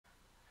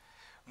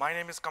My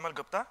name is Kamal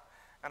Gupta,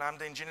 and I'm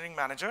the engineering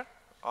manager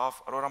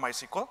of Aurora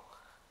MySQL.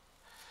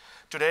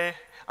 Today,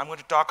 I'm going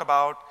to talk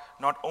about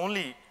not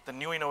only the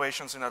new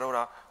innovations in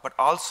Aurora, but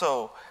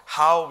also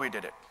how we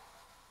did it,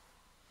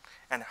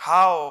 and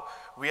how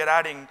we are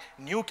adding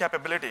new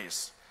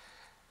capabilities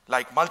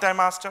like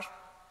multi-master,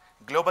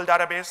 global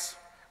database,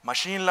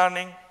 machine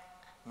learning,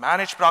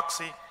 managed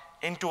proxy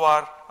into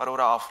our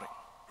Aurora offering.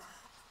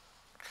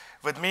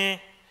 With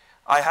me,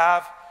 I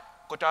have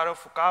Kotaro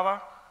Fukawa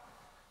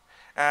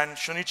and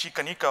Shunichi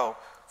Kaneko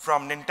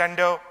from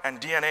Nintendo and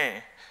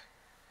DNA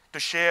to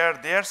share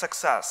their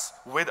success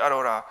with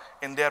Aurora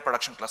in their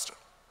production cluster.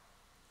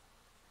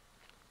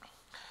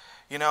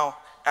 You know,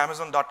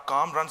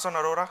 Amazon.com runs on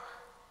Aurora,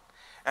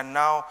 and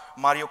now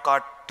Mario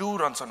Kart 2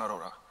 runs on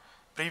Aurora.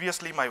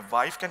 Previously, my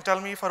wife can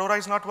tell me if Aurora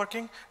is not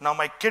working. Now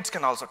my kids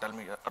can also tell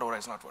me Aurora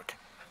is not working.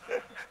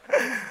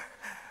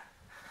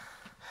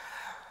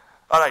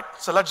 All right,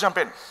 so let's jump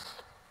in.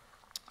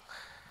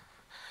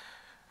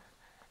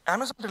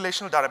 Amazon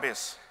Relational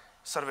Database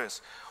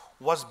Service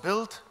was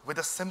built with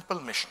a simple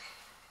mission: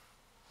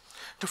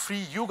 to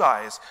free you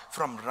guys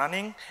from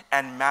running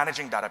and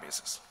managing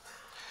databases.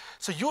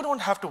 So you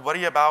don't have to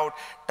worry about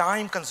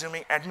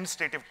time-consuming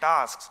administrative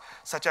tasks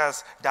such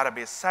as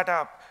database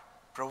setup,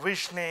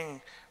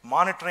 provisioning,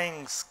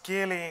 monitoring,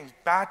 scaling,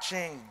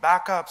 patching,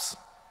 backups,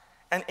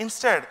 and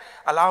instead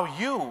allow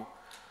you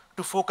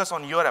to focus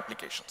on your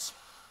applications.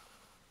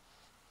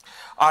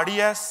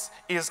 RDS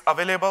is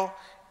available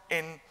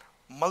in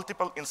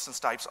multiple instance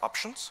types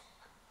options,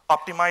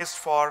 optimized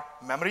for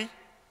memory,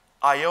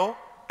 I/O,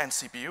 and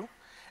CPU,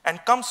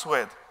 and comes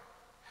with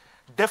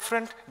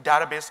different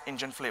database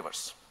engine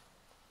flavors,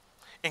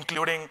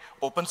 including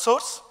open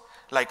source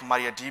like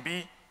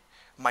MariaDB,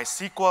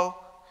 MySQL,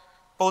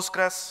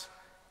 Postgres,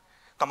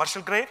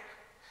 commercial grade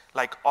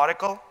like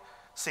Oracle,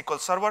 SQL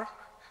Server,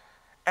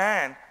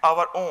 and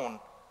our own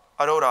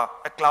Aurora,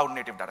 a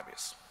cloud-native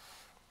database.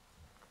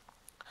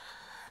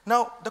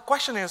 Now, the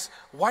question is,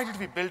 why did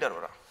we build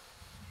Aurora?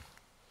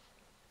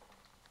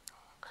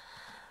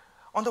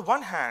 On the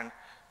one hand,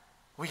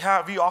 we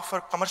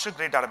offer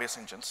commercial-grade database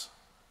engines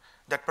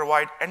that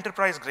provide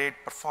enterprise-grade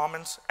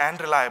performance and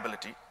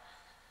reliability,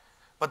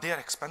 but they are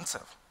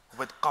expensive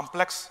with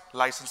complex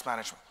license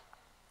management.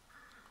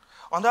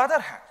 On the other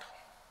hand,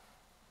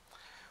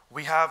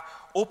 we have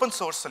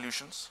open-source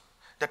solutions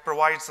that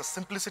provides the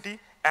simplicity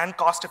and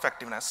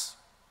cost-effectiveness,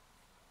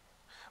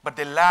 but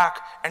they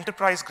lack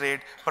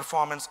enterprise-grade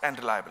performance and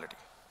reliability.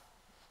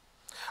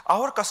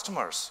 Our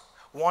customers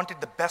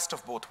wanted the best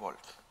of both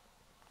worlds.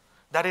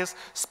 That is,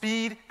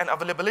 speed and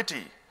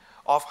availability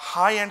of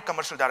high-end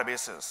commercial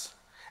databases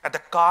at the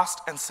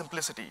cost and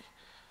simplicity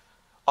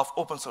of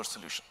open source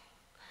solution.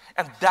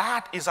 And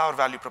that is our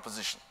value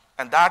proposition,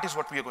 and that is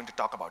what we are going to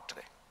talk about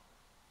today.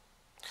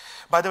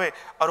 By the way,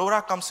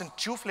 Aurora comes in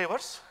two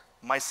flavors,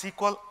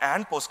 MySQL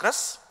and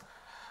Postgres,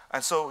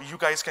 and so you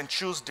guys can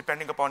choose,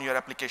 depending upon your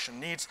application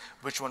needs,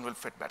 which one will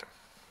fit better.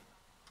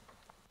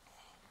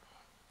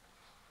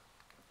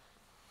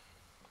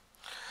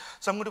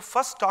 So I'm going to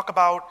first talk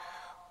about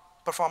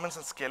performance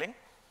and scaling,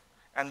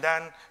 and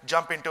then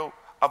jump into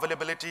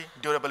availability,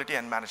 durability,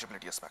 and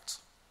manageability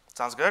aspects.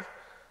 Sounds good?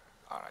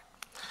 All right.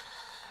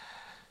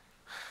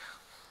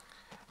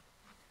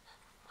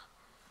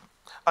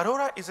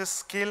 Aurora is a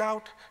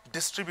scale-out,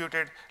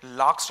 distributed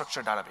log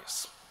structure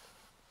database.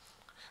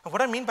 And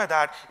what I mean by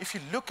that, if you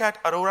look at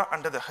Aurora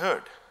under the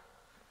hood,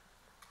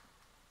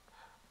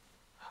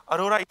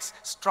 Aurora is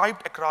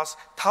striped across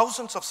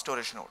thousands of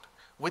storage nodes,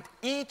 with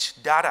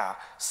each data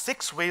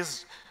 6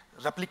 ways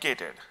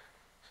replicated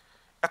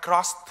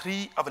across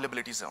 3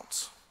 availability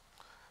zones.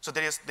 So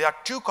there are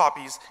 2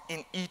 copies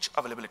in each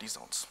availability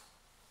zones.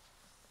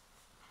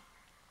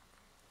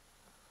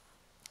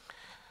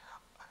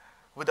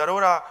 With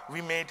Aurora,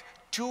 we made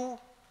 2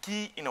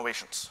 key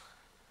innovations.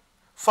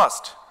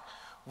 First,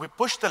 we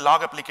pushed the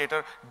log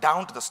applicator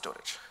down to the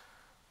storage.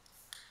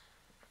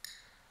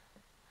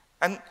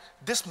 And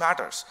this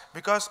matters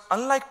because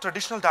unlike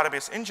traditional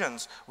database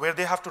engines where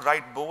they have to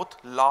write both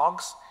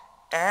logs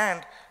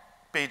and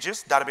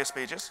pages, database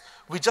pages,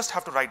 we just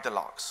have to write the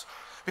logs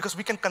because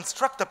we can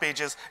construct the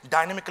pages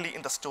dynamically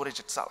in the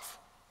storage itself.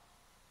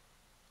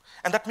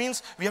 And that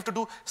means we have to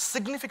do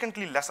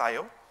significantly less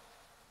I/O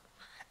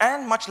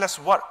and much less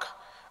work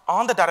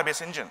on the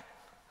database engine.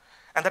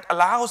 And that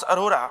allows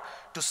Aurora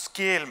to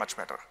scale much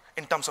better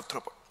in terms of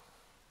throughput.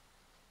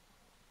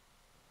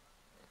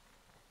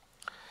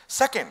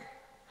 Second,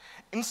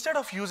 instead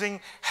of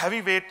using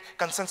heavyweight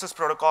consensus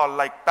protocol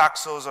like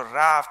Paxos or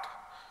Raft,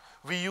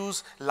 we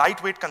use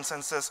lightweight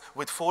consensus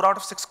with 4 out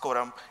of 6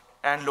 quorum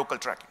and local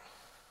tracking.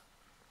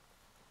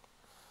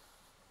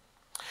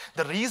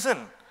 The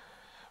reason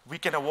we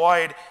can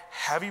avoid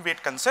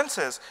heavyweight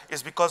consensus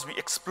is because we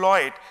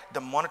exploit the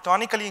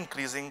monotonically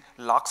increasing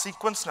log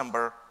sequence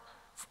number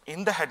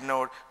in the head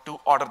node to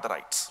order the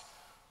writes.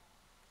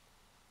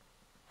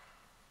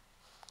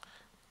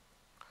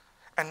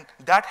 And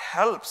that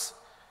helps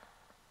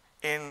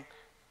in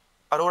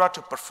Aurora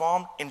to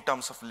perform in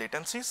terms of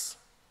latencies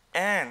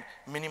and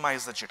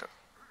minimize the jitter.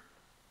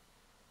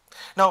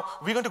 Now,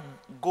 we're going to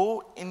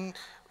go in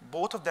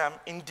both of them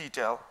in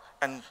detail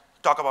and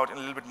talk about in a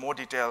little bit more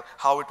detail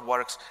how it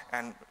works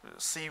and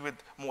see with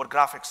more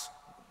graphics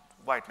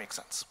why it makes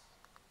sense.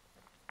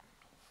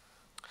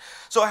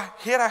 So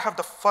here I have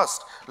the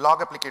first log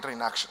applicator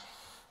in action.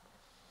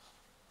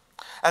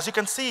 As you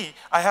can see,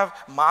 I have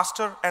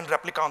master and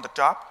replica on the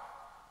top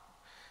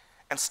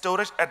and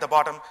storage at the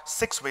bottom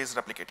 6 ways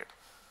replicated.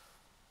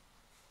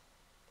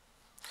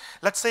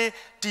 Let's say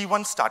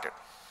T1 started.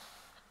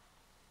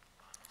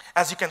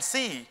 As you can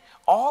see,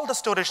 all the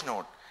storage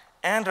node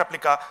and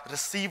replica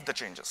receive the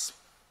changes.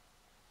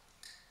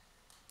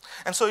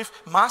 And so if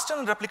master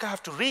and replica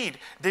have to read,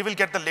 they will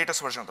get the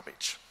latest version of the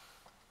page.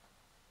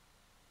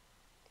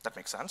 That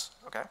makes sense,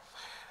 okay?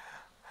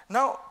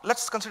 Now,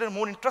 let's consider a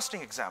more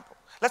interesting example.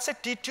 Let's say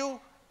T2,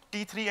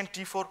 T3, and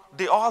T4,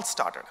 they all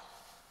started.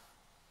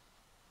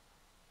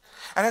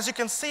 And as you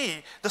can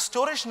see, the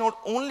storage node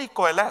only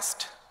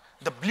coalesced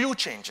the blue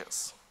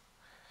changes,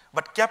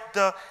 but kept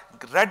the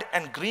red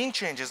and green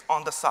changes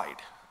on the side.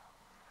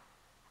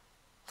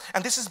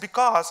 And this is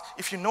because,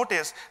 if you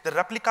notice, the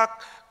replica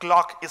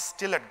clock is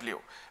still at blue,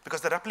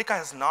 because the replica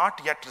has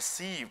not yet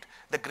received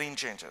the green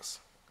changes.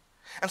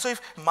 And so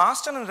if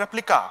master and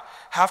replica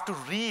have to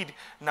read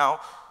now,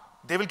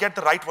 they will get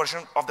the right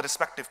version of the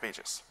respective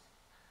pages.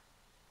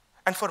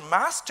 And for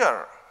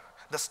master,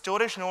 the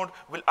storage node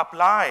will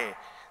apply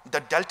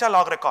the delta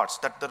log records,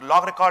 that the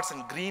log records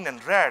in green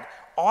and red,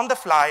 on the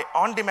fly,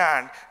 on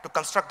demand, to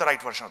construct the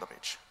right version of the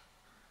page.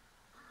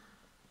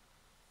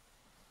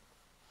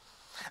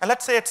 And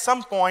let's say at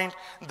some point,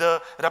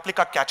 the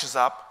replica catches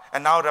up,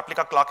 and now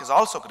replica clock is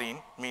also green,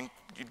 I mean,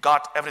 you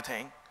got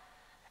everything.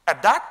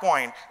 At that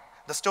point,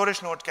 the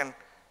storage node can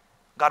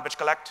garbage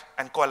collect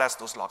and coalesce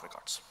those log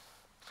records.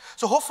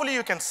 So hopefully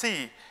you can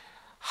see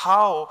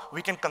how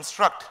we can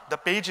construct the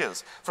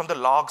pages from the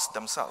logs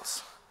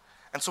themselves.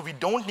 And so we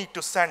don't need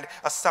to send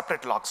a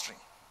separate log stream.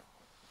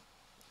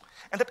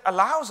 And that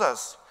allows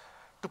us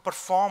to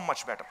perform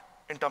much better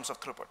in terms of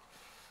throughput.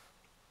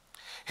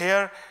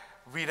 Here,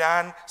 we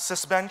ran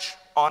Sysbench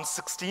on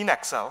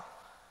 16XL,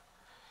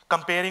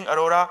 comparing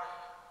Aurora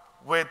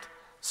with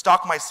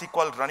stock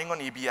MySQL running on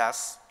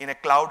EBS in a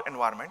cloud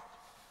environment.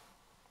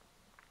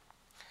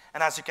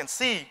 And as you can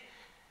see,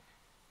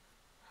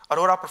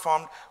 Aurora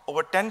performed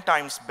over 10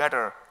 times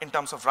better in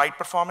terms of write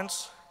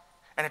performance,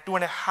 and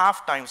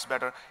 2.5 times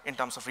better in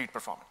terms of read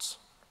performance.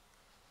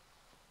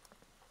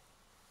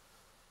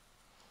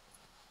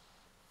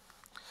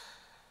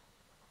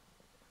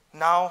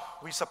 Now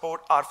we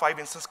support R5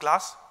 instance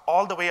class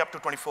all the way up to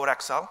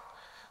 24XL.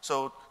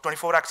 So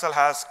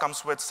 24XL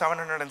comes with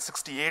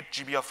 768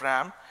 GB of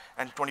RAM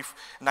and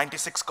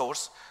 96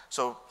 cores.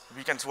 So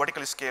we can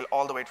vertically scale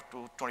all the way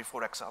to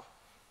 24XL.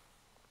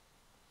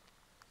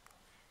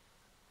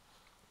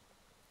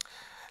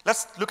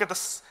 Let's look at the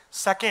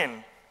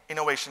second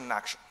innovation in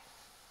action.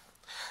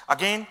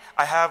 Again,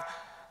 I have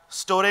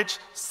storage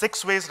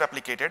 6 ways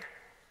replicated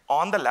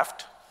on the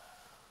left,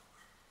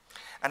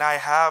 and I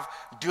have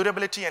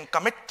durability and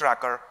commit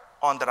tracker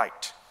on the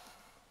right.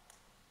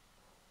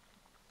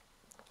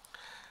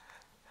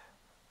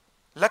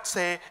 Let's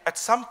say at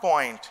some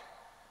point,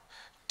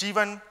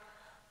 T1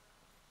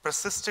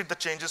 persisted the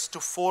changes to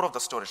 4 of the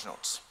storage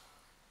nodes.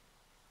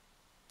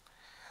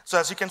 So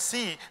as you can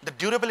see, the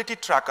durability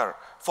tracker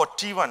for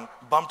T1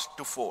 bumped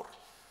to 4.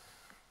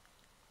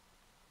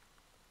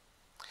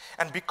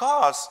 And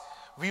because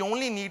we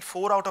only need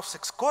 4 out of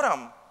 6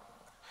 quorum,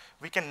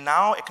 we can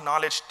now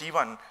acknowledge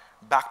T1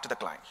 back to the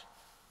client.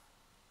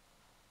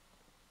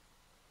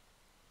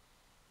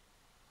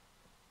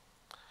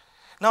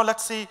 Now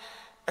let's see,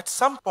 at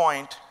some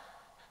point,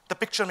 the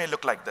picture may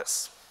look like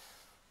this.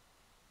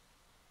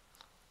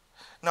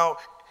 Now,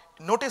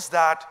 notice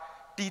that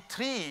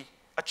T3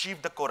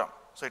 achieved the quorum.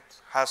 So it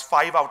has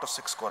 5 out of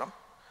 6 quorum,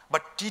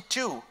 but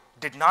T2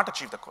 did not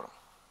achieve the quorum.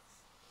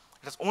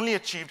 It has only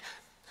achieved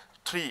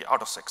 3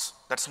 out of 6.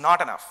 That's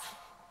not enough.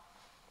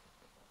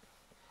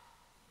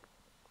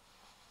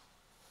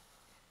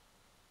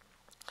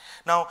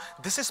 Now,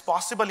 this is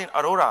possible in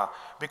Aurora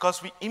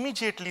because we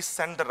immediately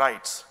send the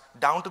writes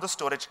down to the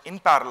storage in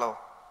parallel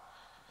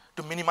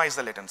to minimize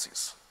the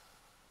latencies.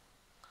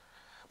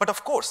 But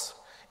of course,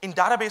 in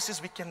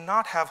databases, we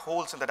cannot have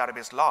holes in the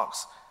database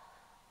logs.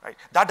 Right?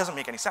 That doesn't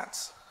make any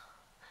sense.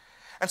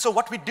 And so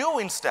what we do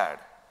instead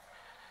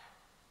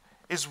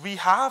is we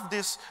have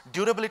this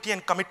durability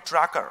and commit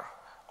tracker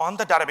on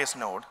the database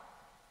node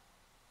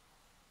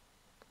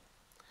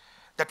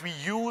that we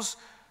use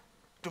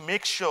to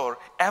make sure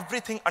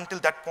everything until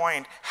that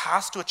point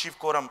has to achieve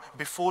quorum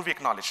before we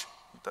acknowledge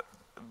the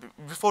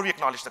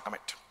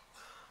commit.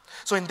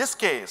 So in this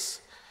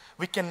case,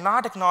 we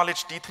cannot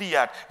acknowledge T3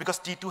 yet because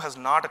T2 has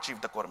not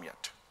achieved the quorum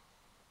yet.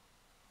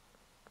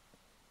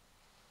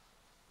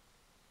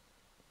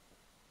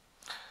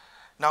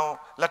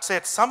 Now, let's say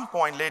at some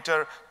point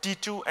later,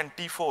 T2 and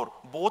T4,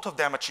 both of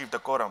them achieve the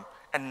quorum,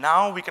 and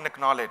now we can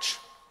acknowledge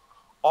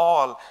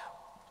all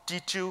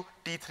T2,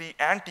 T3,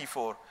 and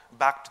T4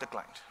 back to the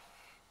client.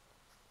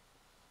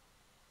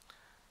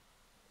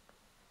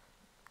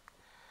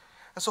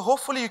 And so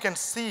hopefully you can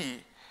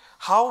see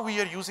how we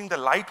are using the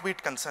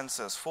lightweight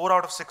consensus, 4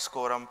 out of 6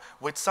 quorum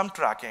with some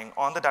tracking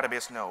on the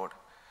database node,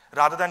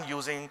 rather than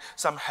using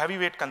some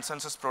heavyweight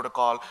consensus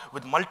protocol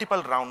with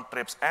multiple round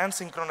trips and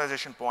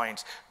synchronization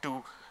points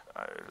to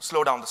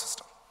slow down the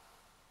system.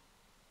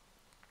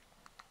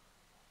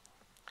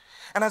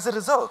 And as a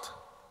result,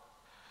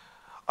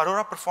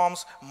 Aurora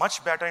performs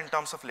much better in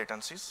terms of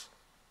latencies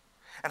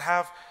and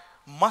have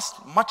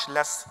much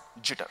less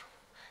jitter.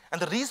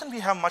 And the reason we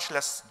have much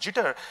less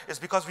jitter is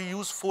because we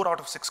use 4 out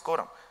of 6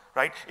 quorum,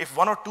 right? If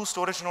 1 or 2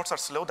 storage nodes are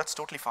slow, that's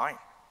totally fine,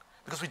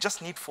 because we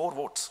just need 4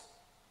 votes.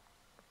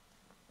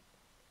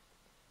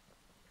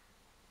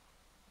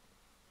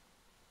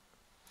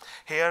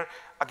 Here,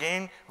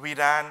 again, we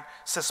ran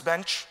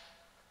Sysbench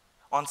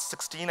on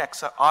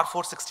R4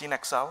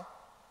 16XL,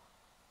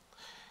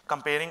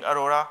 comparing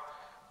Aurora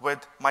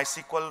with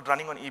MySQL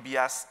running on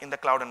EBS in the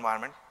cloud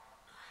environment.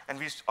 And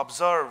we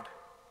observed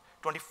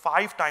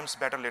 25 times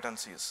better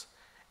latencies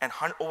and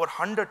over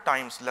 100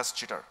 times less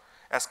jitter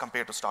as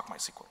compared to stock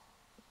MySQL.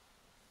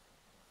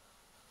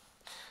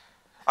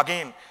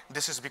 Again,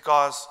 this is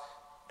because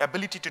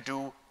ability to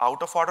do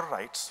out-of-order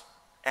writes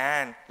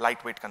and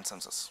lightweight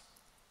consensus.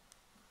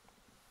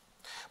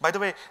 By the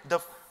way, the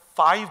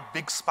 5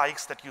 big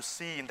spikes that you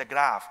see in the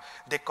graph,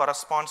 they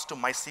correspond to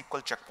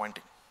MySQL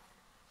checkpointing.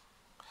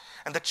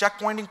 And the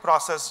checkpointing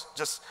process,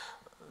 just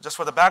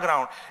for the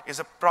background,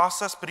 is a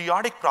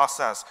periodic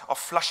process of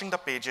flushing the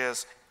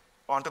pages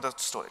onto the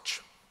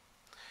storage.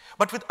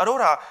 But with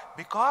Aurora,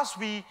 because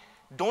we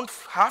don't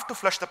have to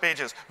flush the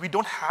pages, we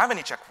don't have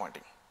any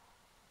checkpointing.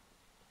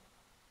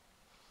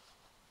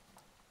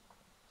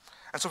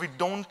 And so we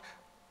don't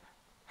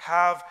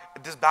have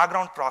this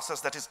background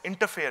process that is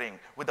interfering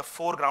with the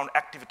foreground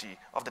activity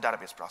of the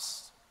database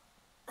process.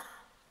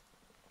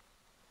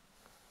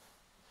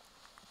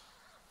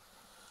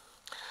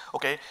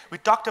 Okay, we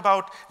talked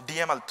about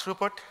DML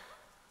throughput.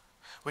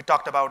 We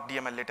talked about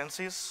DML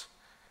latencies.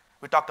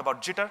 We talked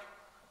about jitter.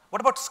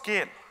 What about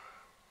scale?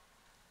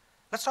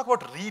 Let's talk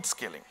about read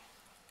scaling.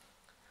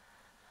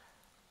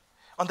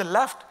 On the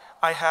left,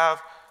 I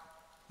have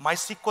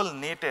MySQL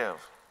native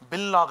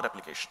bill log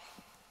replication.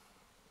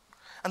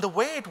 And the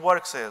way it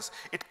works is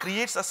it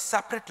creates a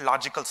separate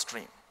logical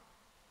stream.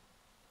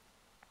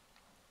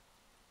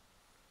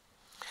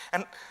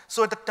 And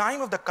so at the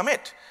time of the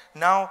commit,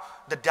 now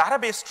the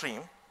database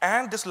stream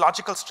and this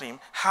logical stream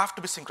have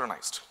to be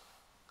synchronized,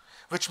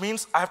 which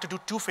means I have to do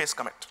 2-phase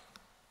commit.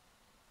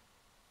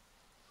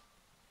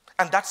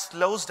 And that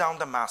slows down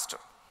the master.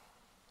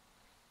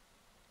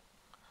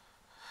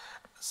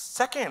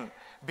 Second,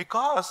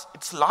 because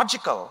it's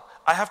logical,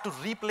 I have to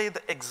replay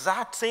the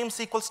exact same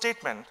SQL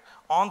statement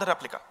on the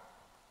replica.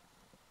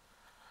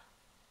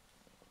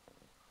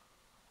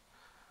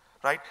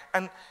 Right?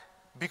 And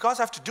because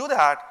I have to do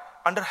that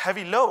under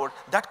heavy load,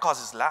 that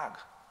causes lag.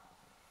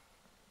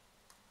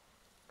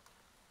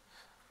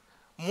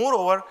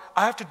 Moreover,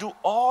 I have to do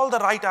all the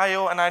write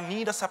I/O and I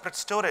need a separate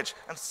storage,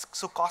 and it's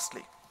so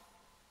costly.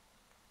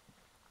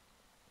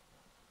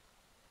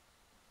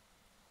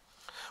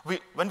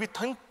 When we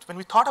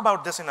thought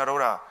about this in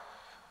Aurora,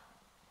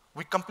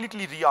 we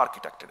completely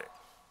re-architected it.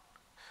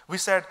 We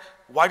said,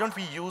 why don't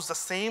we use the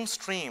same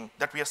stream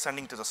that we are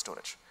sending to the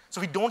storage? So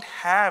we don't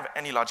have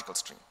any logical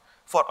stream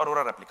for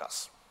Aurora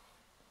replicas.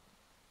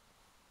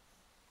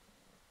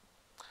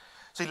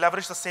 So you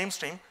leverage the same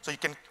stream, so you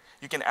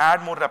can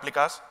add more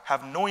replicas,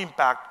 have no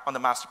impact on the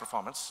master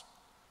performance.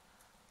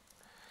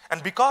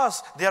 And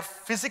because they are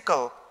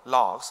physical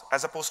logs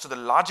as opposed to the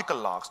logical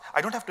logs, I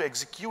don't have to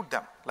execute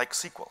them like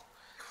SQL.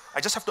 I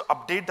just have to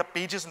update the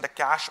pages in the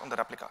cache on the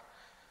replica.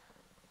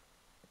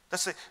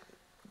 That's a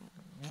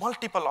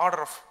multiple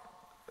order of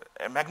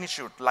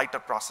magnitude lighter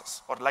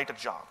process or lighter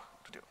job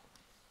to do.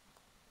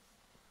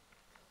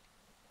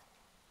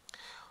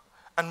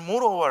 And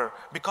moreover,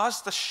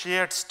 because the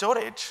shared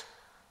storage,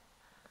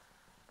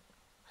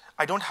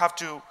 I don't have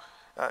to,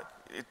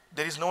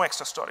 there is no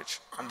extra storage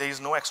and there is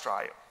no extra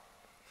I/O.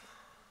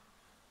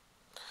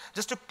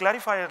 Just to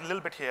clarify a little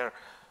bit here,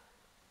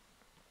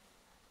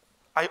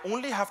 I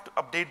only have to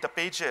update the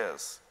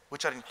pages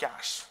which are in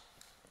cache.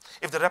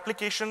 If the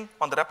replication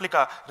on the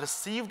replica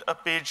received a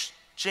page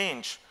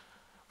change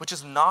which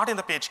is not in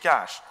the page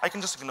cache, I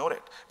can just ignore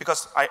it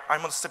because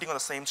I'm sitting on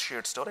the same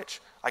shared storage.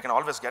 I can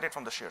always get it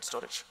from the shared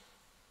storage.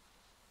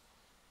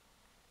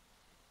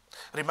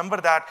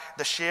 Remember that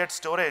the shared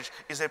storage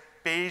is a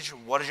page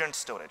version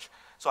storage.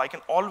 So I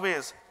can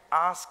always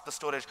ask the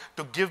storage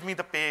to give me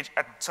the page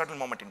at a certain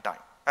moment in time,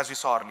 as we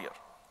saw earlier.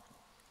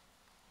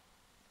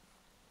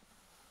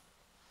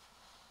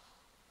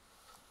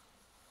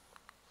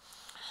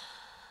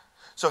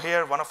 So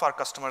here, one of our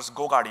customers,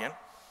 GoGuardian,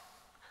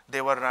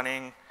 they were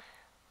running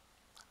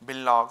bill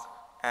log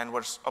and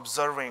were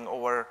observing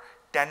over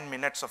 10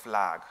 minutes of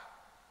lag.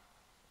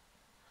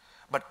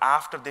 But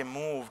after they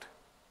moved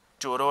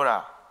to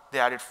Aurora, they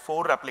added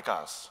 4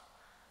 replicas,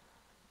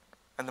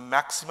 and the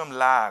maximum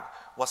lag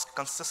was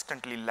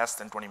consistently less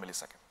than 20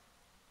 milliseconds.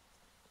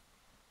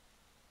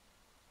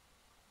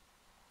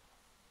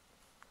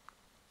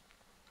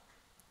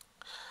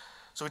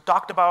 So we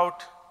talked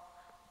about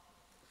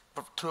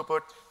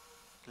throughput,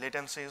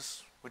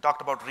 latencies. We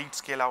talked about read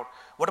scale out.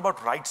 What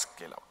about write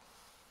scale out?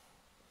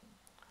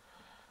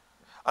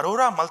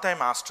 Aurora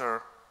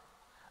Multi-Master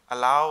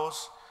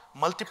allows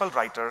multiple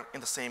writer in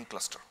the same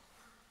cluster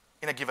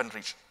in a given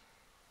region.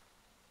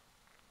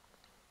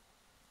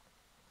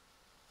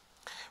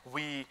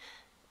 We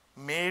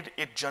made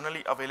it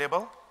generally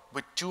available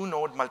with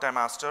 2-node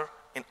multi-master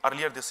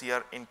earlier this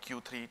year in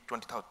Q3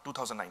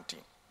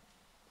 2019.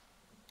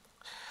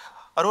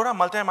 Aurora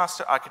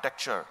multi-master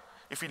architecture,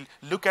 if we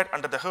look at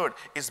under the hood,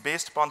 is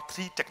based upon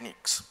 3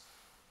 techniques.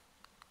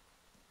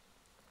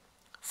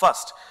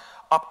 First,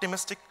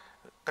 optimistic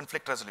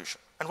conflict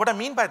resolution. And what I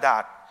mean by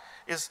that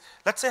is,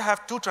 let's say I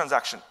have 2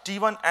 transactions,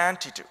 T1 and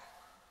T2.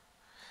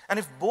 And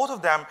if both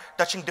of them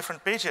touching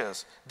different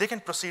pages, they can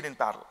proceed in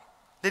parallel.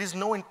 There is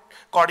no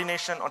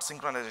coordination or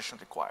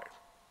synchronization required.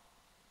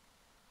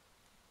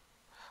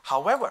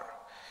 However,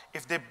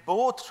 if they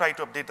both try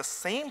to update the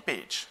same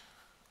page,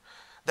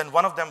 then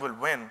one of them will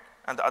win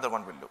and the other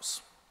one will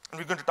lose. And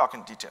we're going to talk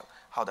in detail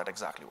how that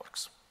exactly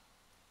works.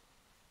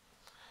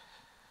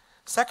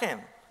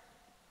 Second,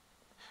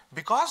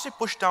 because we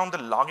push down the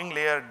logging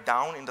layer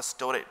down in the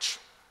storage,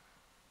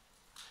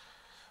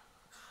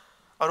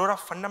 Aurora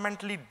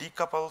fundamentally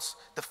decouples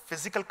the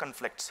physical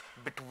conflicts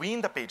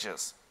between the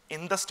pages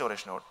in the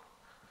storage node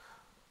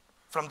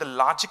from the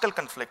logical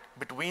conflict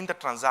between the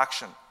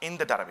transaction in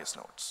the database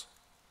nodes.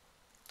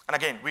 And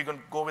again, we're going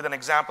to go with an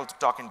example to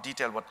talk in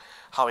detail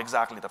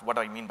what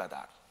I mean by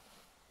that.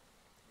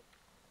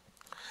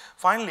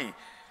 Finally,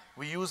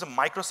 we use a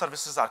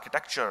microservices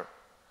architecture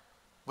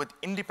with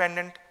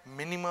independent,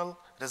 minimal,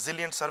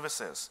 resilient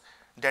services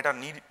that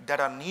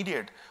are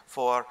needed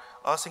for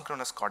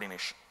asynchronous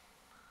coordination.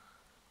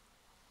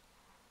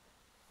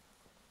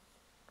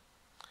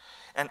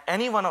 And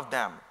any one of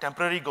them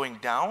temporarily going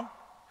down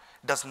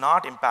does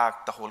not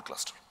impact the whole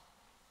cluster.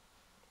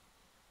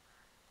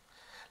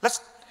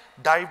 Let's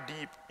dive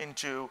deep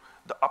into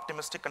the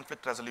optimistic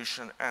conflict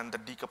resolution and the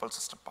decoupled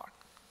system part.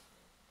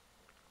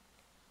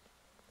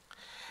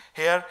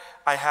 Here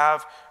I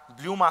have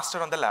blue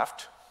master on the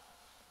left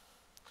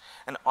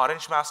and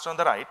orange master on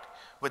the right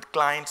with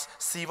clients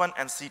C1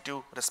 and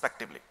C2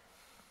 respectively.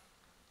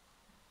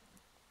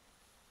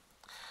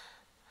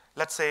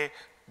 Let's say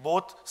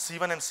both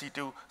C1 and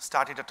C2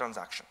 started a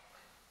transaction.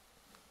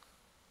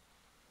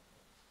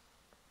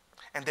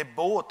 And they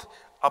both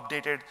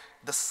updated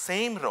the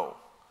same row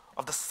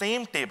of the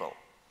same table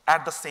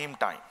at the same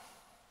time.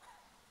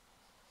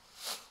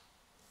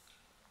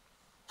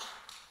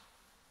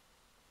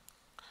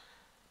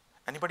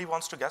 Anybody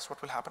wants to guess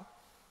what will happen?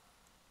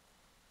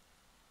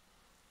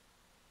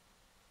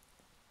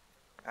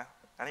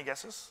 Any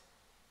guesses?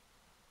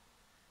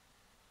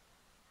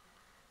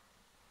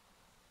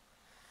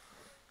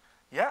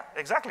 Yeah,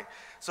 exactly.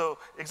 So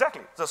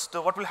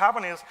what will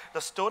happen is the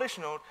storage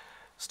node,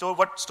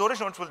 what storage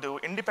nodes will do,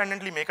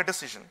 independently make a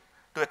decision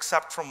to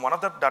accept from one of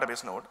the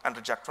database node and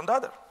reject from the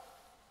other.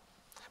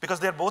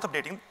 Because they're both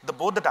updating,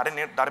 both the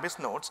database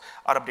nodes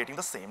are updating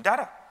the same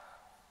data.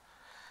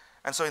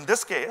 And so in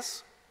this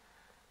case,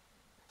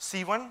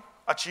 C1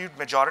 achieved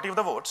majority of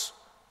the votes,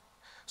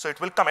 so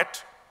it will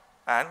commit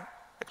and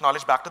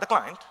acknowledge back to the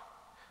client,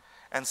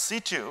 and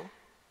C2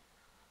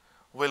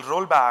 will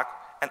roll back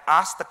and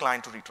ask the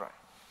client to retry.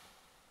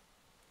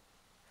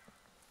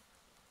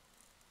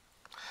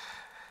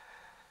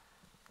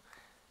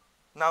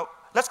 Now,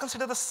 let's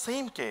consider the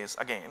same case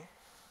again,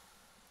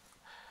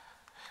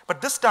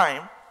 but this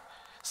time,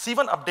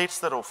 C1 updates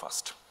the row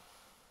first.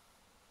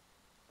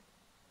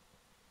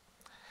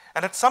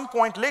 And at some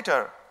point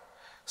later,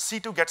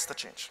 C2 gets the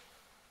change.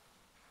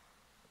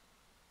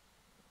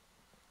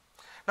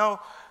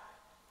 Now,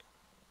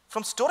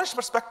 from storage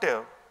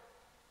perspective,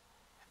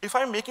 if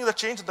I'm making the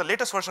change to the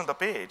latest version of the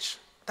page,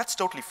 that's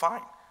totally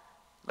fine.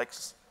 Like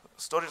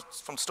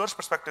from storage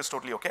perspective, it's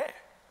totally okay.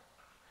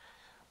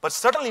 But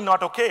certainly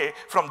not okay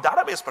from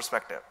database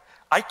perspective.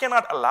 I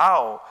cannot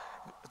allow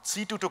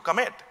C2 to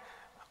commit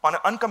on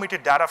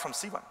uncommitted data from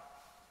C1.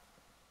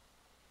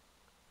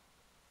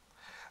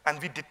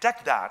 And we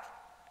detect that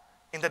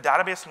in the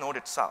database node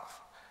itself.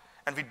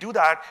 And we do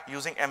that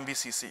using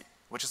MVCC,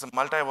 which is a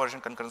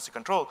multi-version concurrency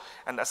control.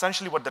 And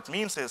essentially what that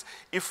means is,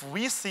 if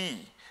we see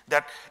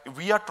that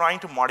we are trying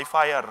to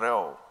modify a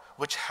row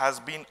which has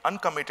been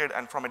uncommitted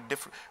and from a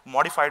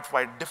modified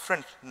by a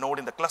different node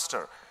in the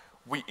cluster,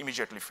 we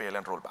immediately fail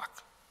and roll back.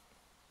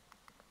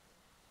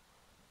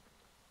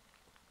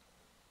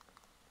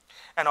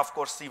 And of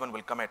course, C1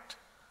 will commit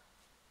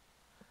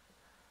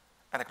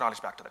and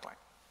acknowledge back to the client.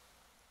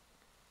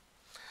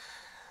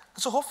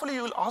 So hopefully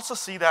you will also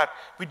see that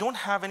we don't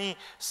have any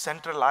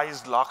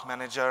centralized lock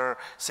manager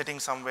sitting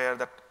somewhere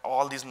that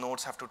all these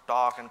nodes have to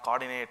talk and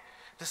coordinate.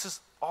 This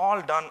is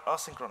all done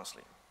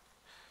asynchronously.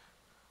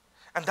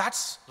 And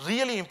that's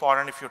really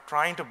important if you're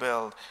trying to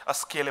build a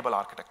scalable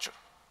architecture.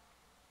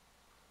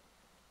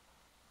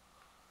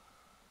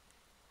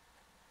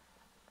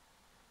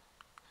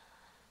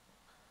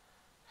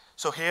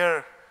 So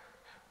here,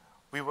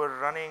 we were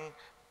running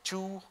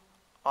 2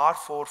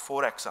 R4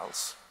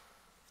 4XLs.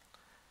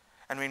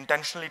 And we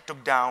intentionally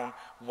took down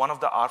one of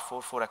the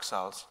R4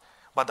 4XLs,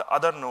 but the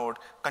other node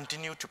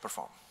continued to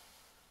perform.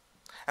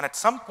 And at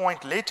some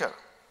point later,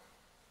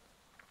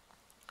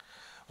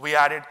 we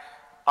added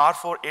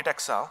R4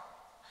 8XL,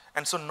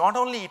 and so not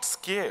only it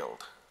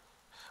scaled,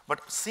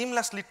 but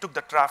seamlessly took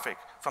the traffic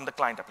from the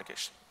client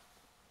application.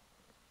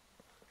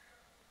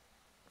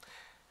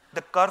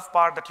 The curve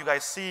part that you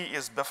guys see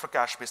is buffer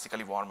cache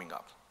basically warming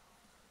up.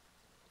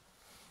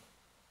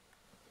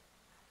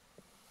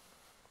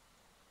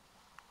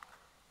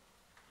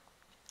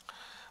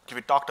 Okay,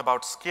 we talked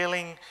about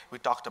scaling, we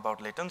talked about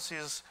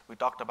latencies, we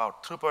talked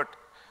about throughput.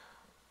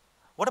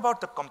 What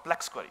about the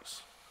complex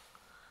queries?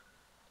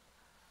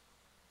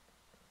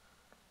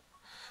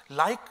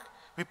 Like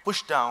we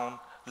push down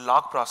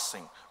log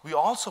processing, we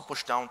also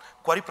push down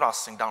query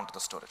processing down to the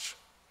storage,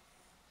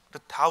 to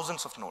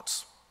thousands of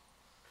nodes.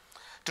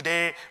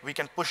 Today, we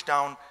can push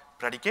down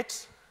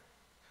predicates,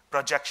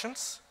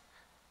 projections,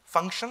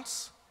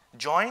 functions,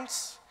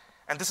 joins,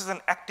 and this is an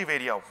active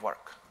area of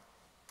work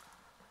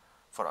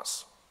for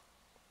us.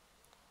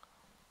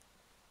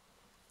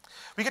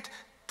 We get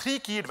 3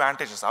 key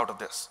advantages out of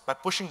this by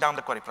pushing down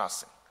the query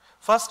processing.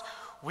 First,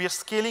 we are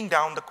scaling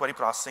down the query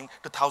processing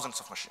to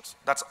thousands of machines.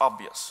 That's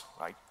obvious,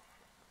 right?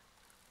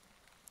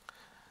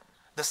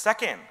 The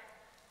second,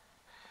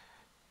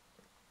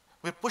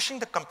 we're pushing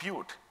the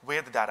compute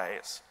where the data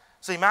is.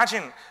 So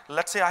imagine,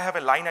 let's say I have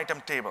a line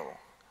item table,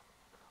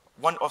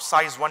 one of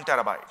size 1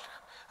 terabyte.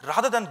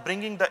 Rather than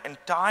bringing the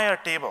entire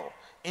table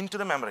into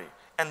the memory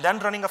and then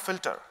running a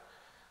filter,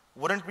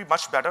 wouldn't it be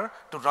much better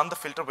to run the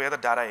filter where the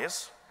data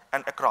is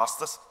and across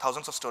the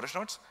thousands of storage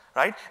nodes,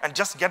 right? And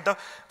just get the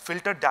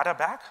filtered data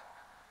back?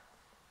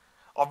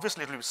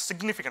 Obviously, it will be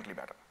significantly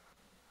better.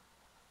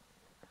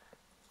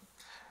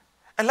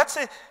 And let's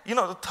say,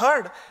 the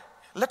third,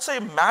 let's say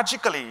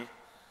magically,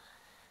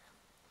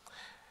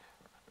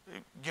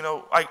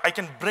 I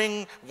can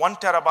bring 1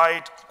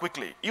 terabyte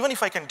quickly. Even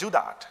if I can do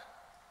that,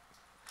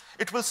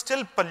 it will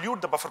still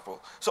pollute the buffer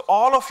pool. So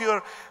all of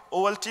your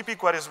OLTP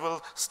queries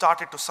will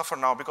start to suffer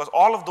now because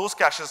all of those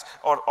caches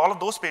or all of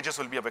those pages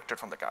will be evicted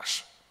from the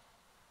cache.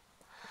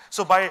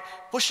 So by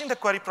pushing the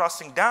query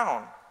processing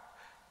down,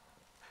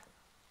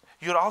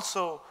 you're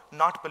also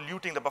not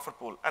polluting the buffer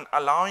pool and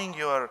allowing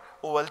your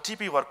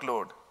OLTP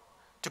workload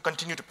to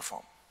continue to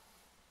perform.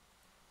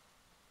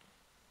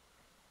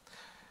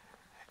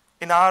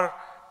 In our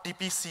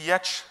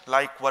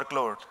TPCH-like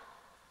workload,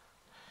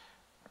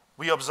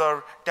 we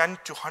observe 10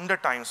 to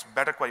 100 times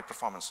better query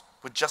performance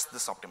with just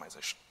this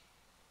optimization.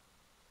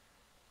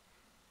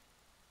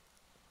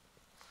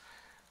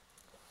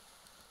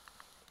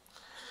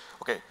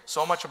 Okay,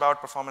 so much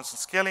about performance and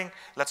scaling.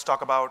 Let's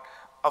talk about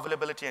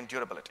availability and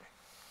durability.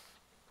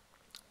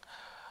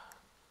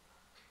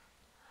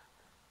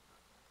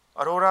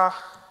 Aurora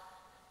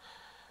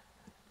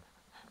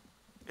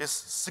is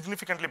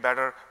significantly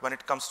better when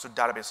it comes to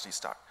database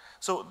restart.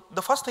 So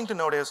the first thing to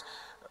note is,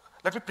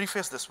 let me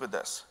preface this with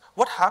this.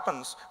 What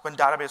happens when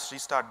database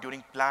restart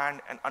during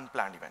planned and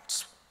unplanned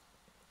events?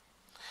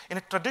 In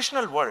a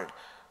traditional world,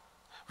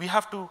 we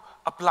have to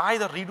apply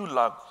the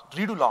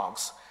redo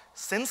logs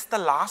since the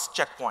last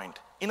checkpoint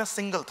in a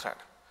single thread.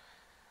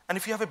 And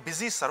if you have a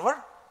busy server,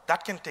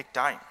 that can take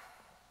time.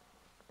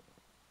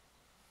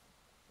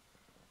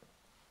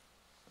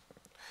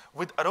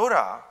 With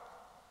Aurora,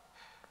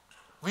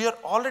 we are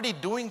already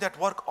doing that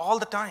work all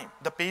the time.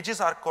 The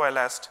pages are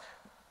coalesced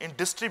and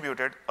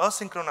distributed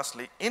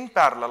asynchronously in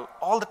parallel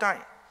all the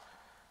time.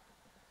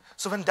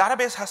 So when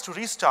database has to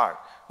restart,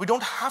 we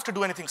don't have to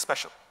do anything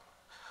special.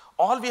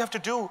 All we have to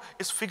do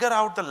is figure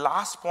out the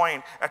last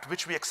point at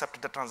which we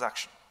accepted the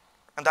transaction.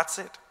 And that's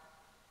it.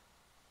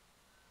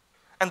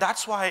 And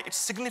that's why it's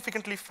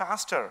significantly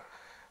faster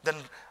than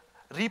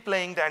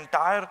replaying the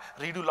entire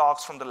redo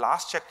logs from the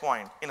last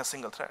checkpoint in a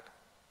single thread.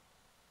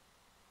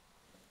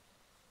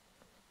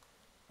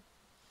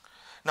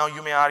 Now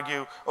you may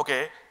argue,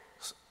 okay,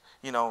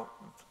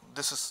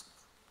 this is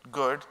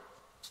good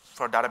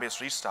for database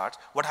restarts.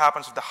 What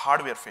happens if the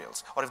hardware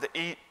fails or if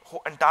the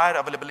entire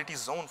availability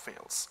zone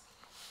fails?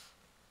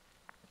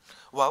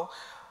 Well,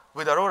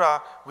 with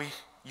Aurora,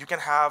 you can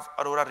have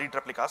Aurora read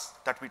replicas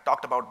that we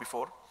talked about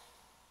before.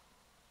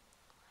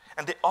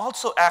 And they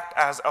also act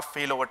as a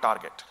failover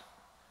target.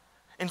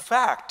 In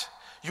fact,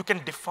 you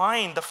can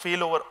define the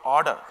failover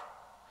order.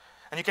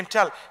 And you can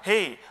tell,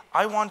 hey,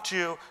 I want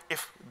to,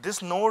 if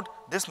this node,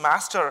 this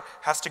master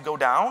has to go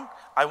down,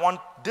 I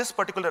want this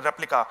particular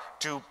replica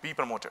to be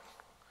promoted.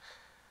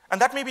 And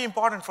that may be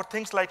important for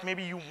things like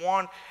maybe you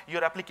want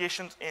your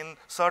applications in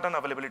certain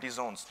availability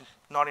zones,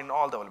 not in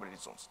all the availability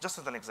zones, just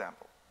as an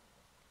example.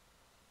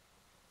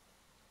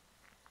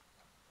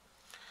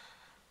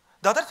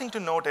 The other thing to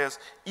note is,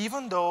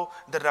 even though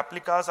the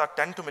replicas are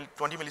 10 to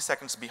 20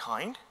 milliseconds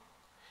behind,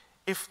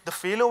 if the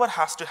failover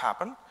has to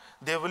happen,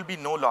 there will be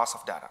no loss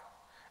of data.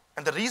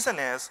 And the reason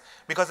is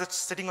because it's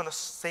sitting on the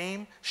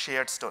same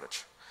shared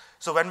storage.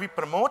 So when we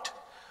promote,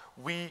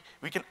 we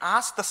can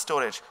ask the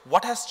storage,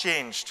 what has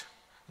changed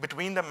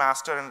between the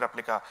master and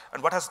replica,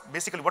 and what was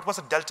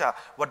the delta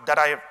that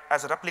I,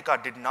 as a replica,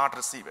 did not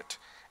receive it.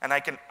 And I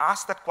can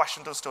ask that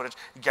question to the storage,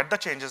 get the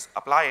changes,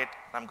 apply it,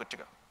 and I'm good to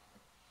go.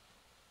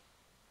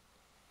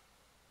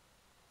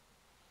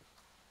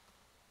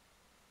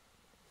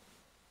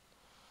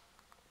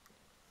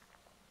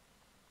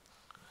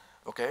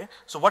 Okay,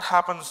 so what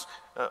happens,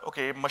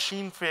 okay,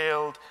 machine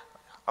failed,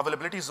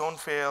 availability zone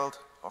failed.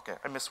 Okay,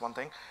 I missed one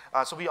thing.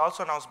 So we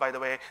also announced, by the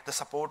way, the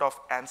support of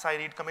ANSI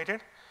read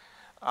committed.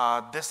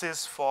 This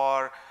is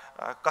for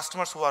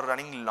customers who are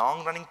running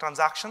long-running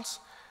transactions.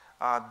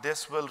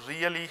 This will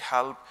really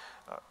help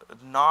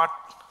not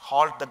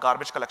halt the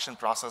garbage collection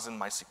process in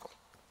MySQL.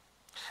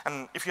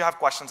 And if you have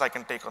questions, I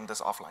can take on this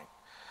offline.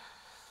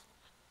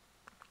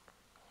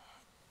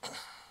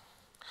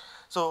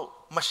 So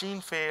machine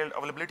failed,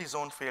 availability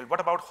zone failed. What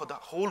about the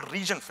whole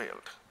region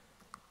failed?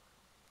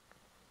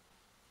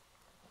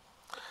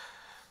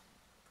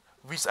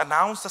 We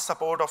announced the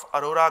support of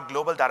Aurora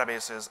Global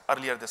Databases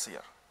earlier this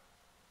year.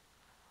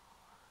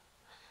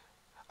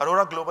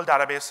 Aurora Global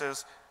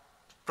Databases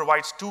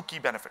provides two key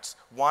benefits.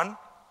 One,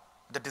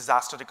 the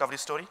disaster recovery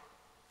story.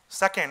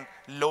 Second,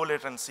 low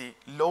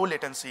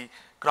latency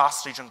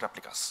cross-region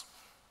replicas.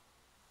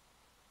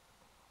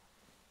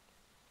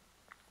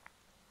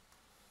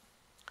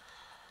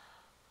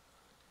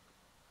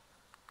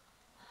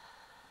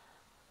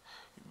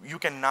 You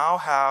can now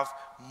have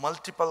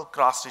multiple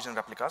cross-region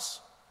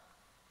replicas.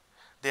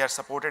 They are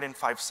supported in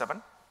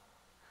 5.7.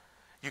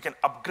 You can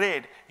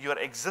upgrade your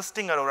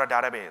existing Aurora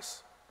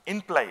database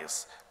in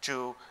place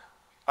to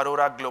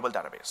Aurora Global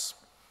Database.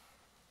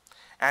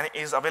 And it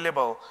is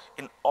available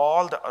in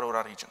all the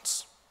Aurora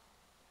regions.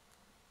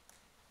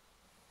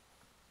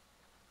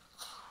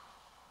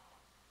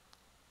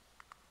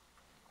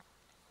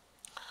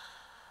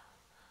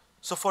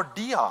 So for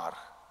DR,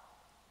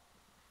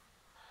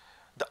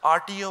 the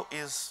RTO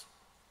is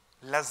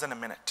less than a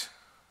minute.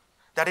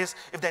 That is,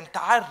 if the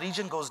entire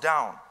region goes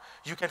down,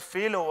 you can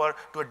fail over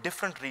to a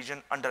different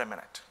region under a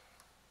minute.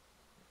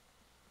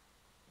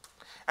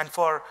 And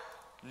for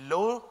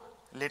low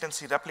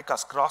latency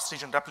replicas,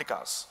 cross-region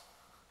replicas,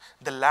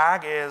 the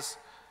lag is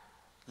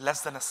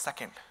less than a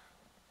second,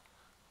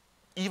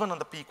 even on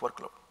the peak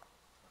workload.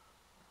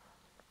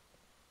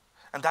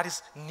 And that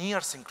is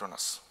near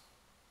synchronous.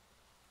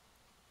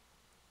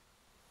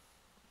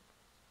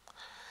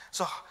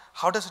 So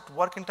how does it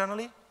work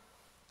internally?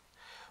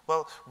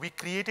 Well, we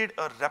created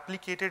a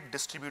replicated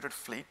distributed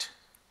fleet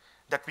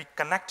that we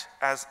connect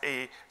as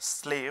a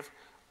slave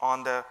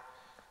on the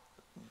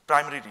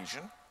primary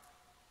region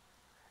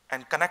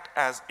and connect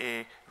as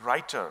a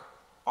writer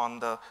on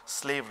the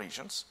slave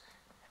regions.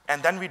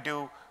 And then we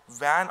do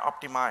WAN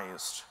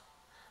optimized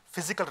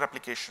physical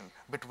replication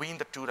between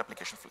the two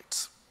replication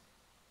fleets.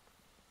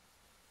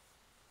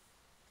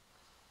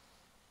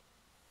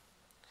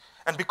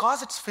 And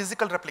because it's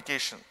physical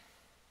replication,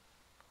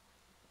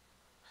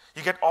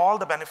 you get all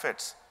the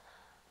benefits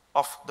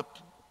of the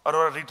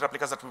Aurora read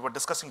replicas that we were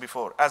discussing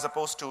before, as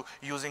opposed to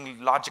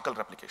using logical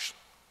replication.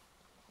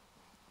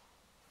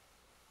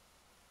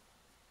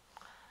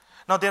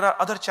 Now, there are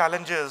other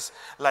challenges,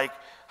 like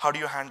how do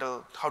you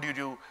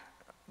do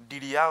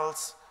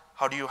DDLs,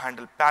 how do you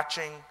handle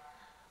patching,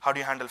 how do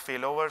you handle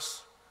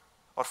failovers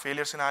or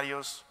failure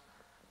scenarios?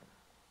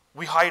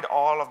 We hide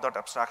all of that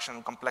abstraction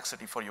and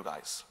complexity for you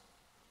guys.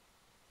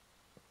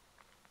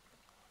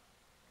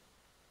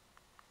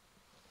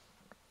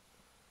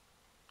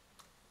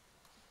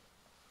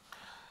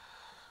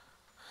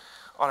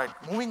 All right,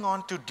 moving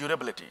on to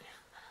durability.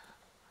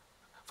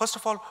 First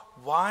of all,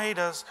 why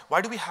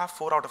do we have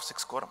 4 out of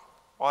 6 quorum?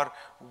 Or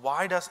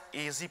why does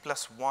AZ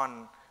plus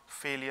 1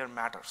 failure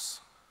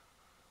matters?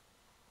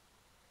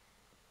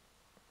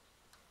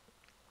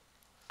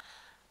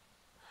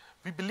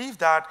 We believe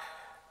that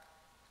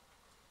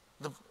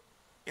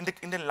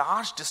in the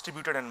large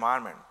distributed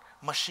environment,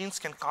 machines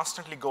can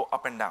constantly go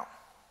up and down.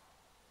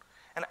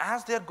 And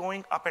as they're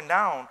going up and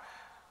down,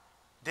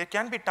 there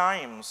can be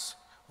times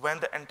when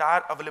the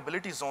entire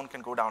availability zone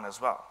can go down as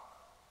well.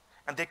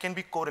 And they can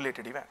be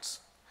correlated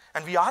events.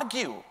 And we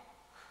argue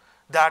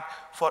that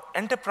for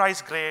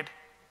enterprise-grade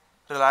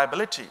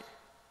reliability,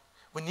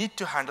 we need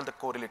to handle the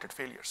correlated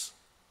failures.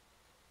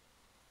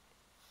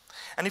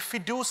 And if we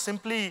do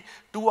simply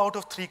 2 out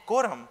of 3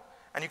 quorum,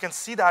 and you can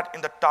see that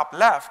in the top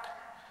left,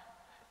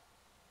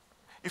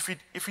 if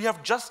we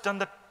have just done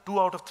the 2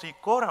 out of 3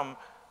 quorum,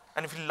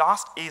 and if we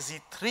lost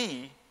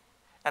AZ3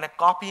 and a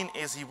copy in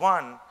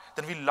AZ1,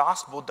 then we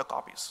lost both the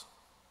copies.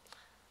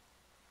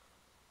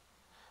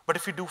 But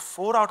if we do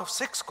 4 out of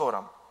 6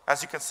 quorum,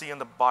 as you can see on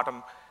the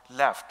bottom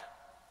left,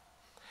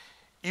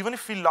 even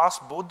if we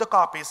lost both the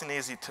copies in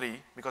AZ3,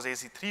 because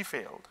AZ3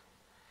 failed,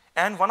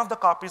 and one of the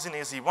copies in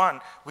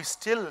AZ1, we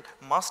still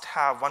must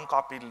have 1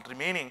 copy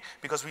remaining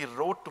because we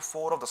wrote to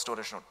 4 of the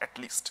storage node at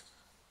least.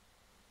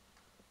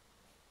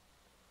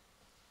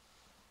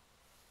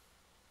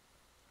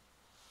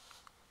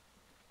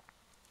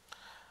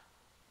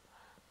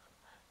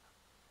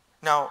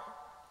 Now,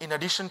 in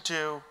addition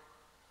to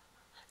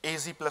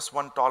AZ plus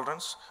 1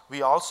 tolerance,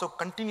 we also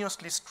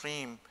continuously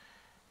stream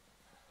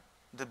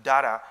the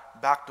data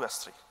back to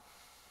S3.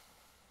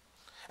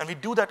 And we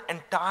do that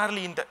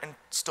entirely in the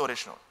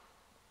storage node.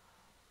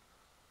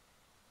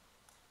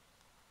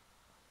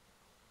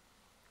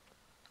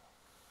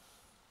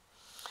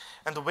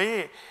 And the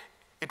way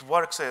it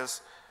works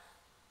is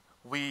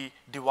we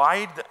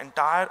divide the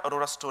entire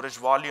Aurora storage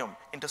volume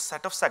into a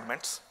set of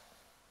segments.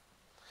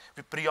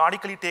 We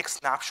periodically take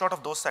snapshot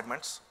of those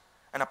segments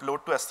and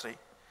upload to S3,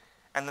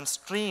 and then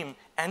stream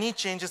any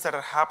changes that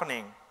are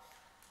happening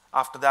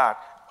after that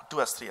to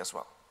S3 as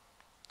well.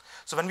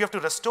 So when we have to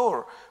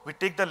restore, we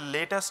take the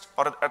latest,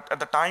 or at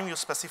the time you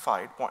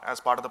specified as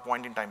part of the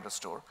point-in-time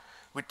restore,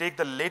 we take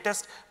the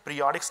latest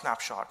periodic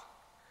snapshot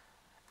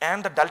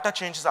and the delta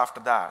changes after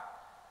that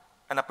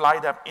and apply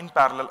them in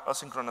parallel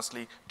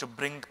asynchronously to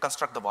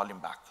construct the volume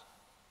back.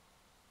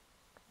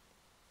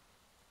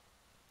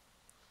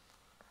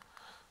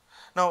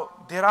 Now,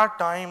 there are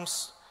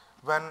times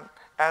when,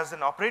 as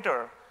an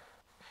operator,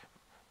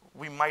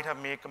 we might have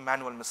made a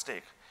manual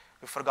mistake.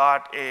 We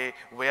forgot a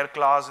where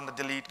clause in the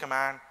delete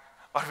command,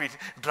 or we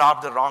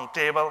dropped the wrong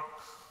table.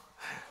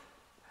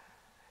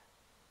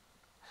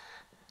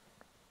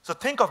 So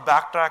think of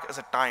Backtrack as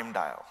a time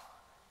dial,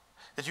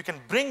 that you can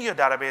bring your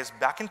database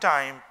back in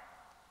time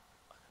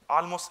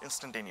almost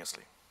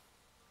instantaneously.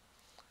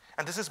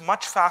 And this is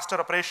much faster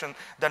operation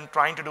than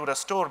trying to do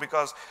restore,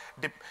 because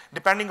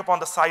depending upon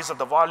the size of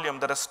the volume,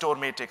 the restore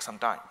may take some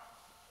time.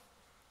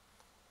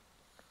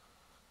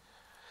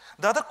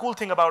 The other cool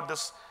thing about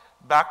this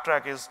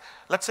Backtrack is,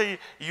 let's say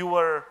you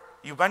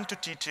went to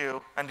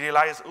T2 and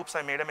realized, oops,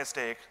 I made a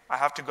mistake, I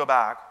have to go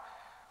back.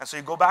 And so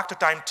you go back to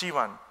time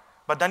T1,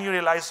 but then you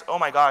realize, oh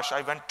my gosh,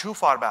 I went too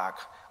far back.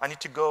 I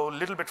need to go a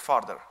little bit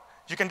farther.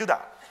 You can do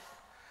that.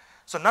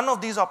 So none of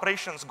these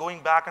operations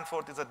going back and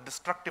forth is a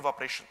destructive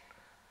operation.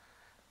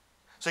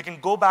 So you can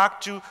go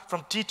back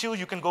from T2,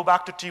 you can go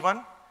back to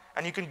T1,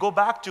 and you can go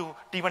back to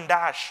T1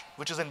 dash,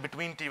 which is in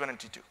between T1 and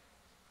T2.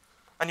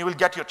 And you will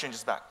get your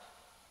changes back.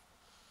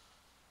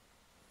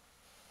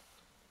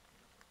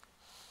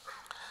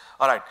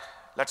 All right,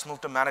 let's move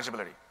to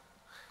manageability.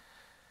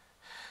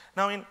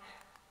 Now,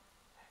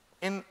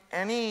 in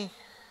any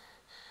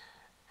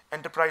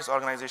enterprise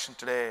organization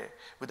today,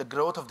 with the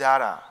growth of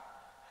data,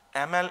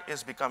 ML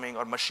is becoming,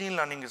 or machine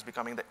learning is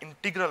becoming, the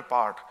integral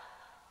part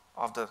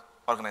of the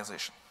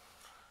organization.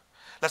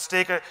 Let's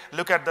take a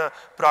look at the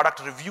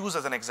product reviews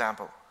as an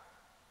example.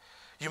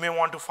 You may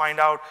want to find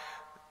out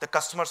the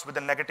customers with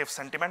a negative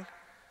sentiment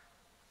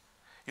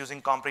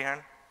using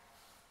Comprehend.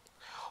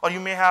 Or you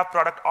may have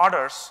product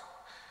orders.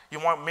 You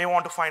may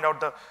want to find out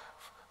the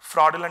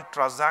fraudulent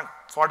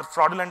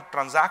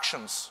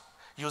transactions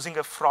using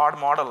a fraud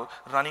model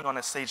running on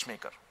a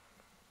SageMaker.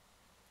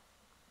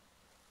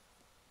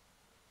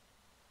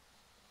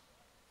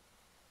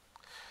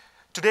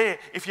 Today,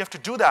 if you have to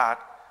do that,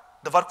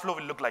 the workflow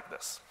will look like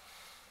this.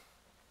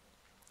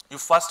 You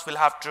first will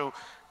have to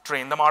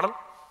train the model.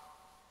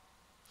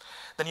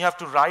 Then you have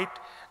to write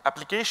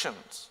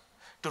applications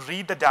to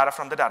read the data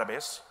from the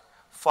database,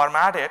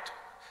 format it,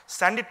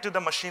 send it to the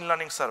machine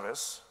learning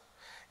service,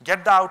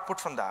 get the output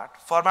from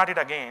that, format it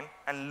again,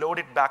 and load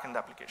it back in the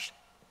application.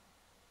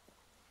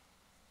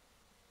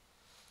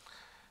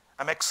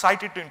 I'm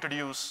excited to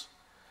introduce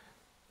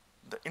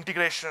the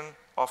integration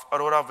of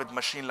Aurora with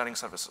machine learning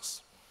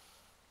services.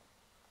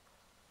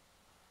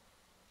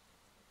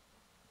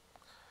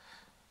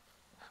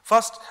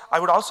 First, I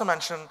would also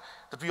mention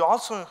that we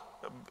also,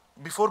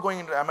 before going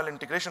into ML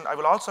integration, I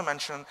will also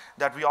mention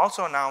that we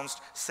also announced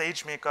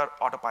SageMaker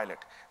Autopilot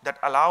that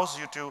allows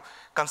you to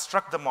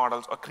construct the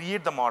models or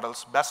create the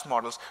models, best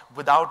models,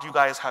 without you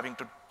guys having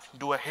to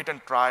do a hit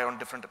and trial on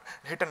different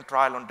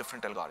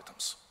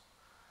algorithms.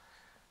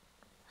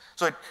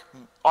 So it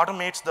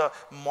automates the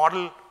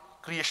model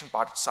creation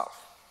part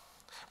itself.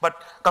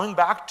 But coming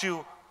back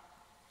to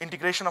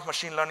integration of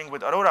machine learning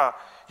with Aurora,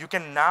 you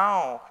can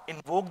now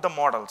invoke the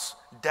models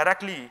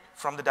directly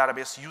from the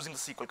database using the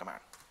SQL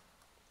command.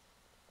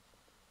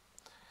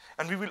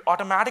 And we will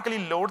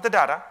automatically load the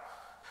data,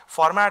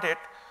 format it,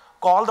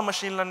 call the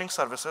machine learning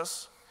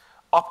services,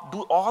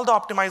 do all the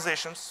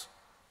optimizations,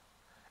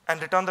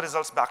 and return the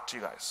results back to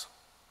you guys.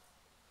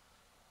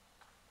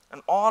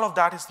 And all of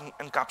that is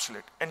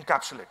encapsulated.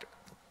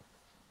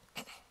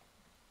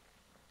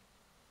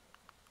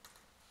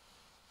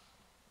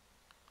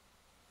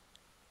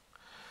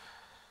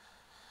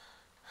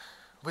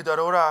 With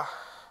Aurora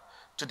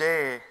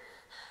today,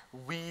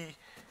 we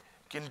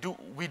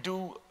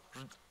do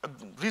a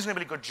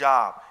reasonably good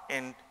job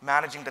in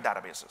managing the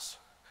databases.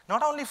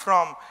 Not only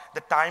from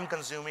the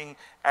time-consuming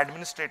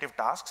administrative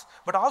tasks,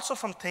 but also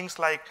from things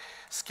like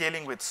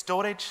scaling with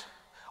storage,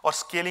 or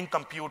scaling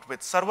compute with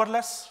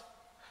serverless,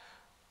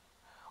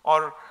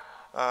 or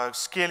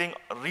scaling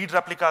read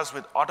replicas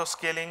with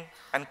auto-scaling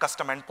and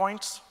custom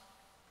endpoints,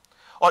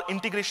 or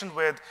integration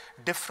with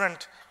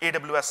different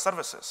AWS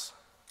services.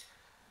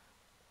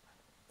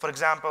 For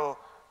example,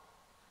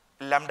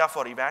 Lambda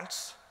for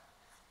events,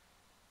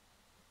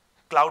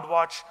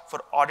 CloudWatch for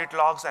audit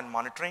logs and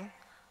monitoring,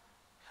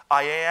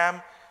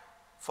 IAM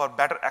for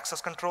better access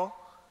control,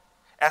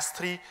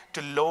 S3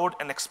 to load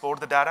and export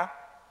the data,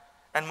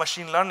 and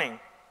machine learning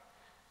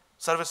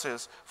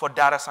services for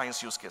data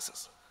science use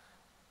cases.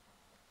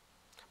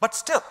 But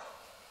still,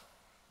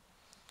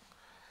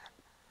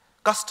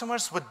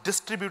 customers with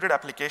distributed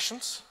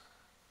applications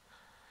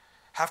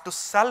have to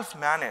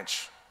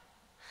self-manage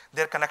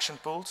their connection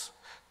pools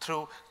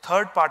through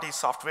third-party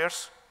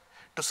softwares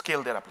to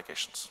scale their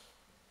applications.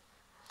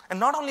 And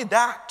not only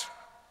that,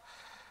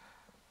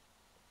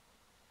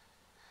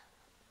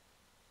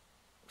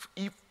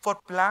 for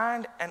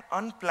planned and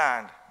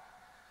unplanned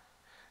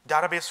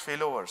database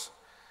failovers,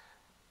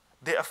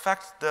 they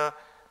affect the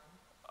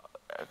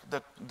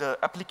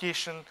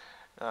application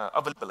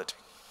availability.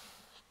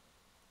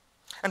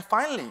 And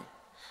finally,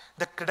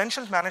 the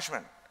credential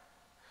management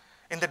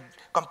in the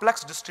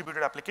complex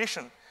distributed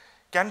application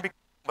can be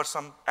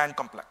cumbersome and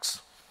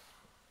complex.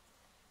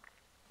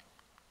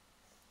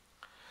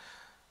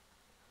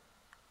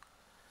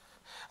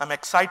 I'm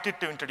excited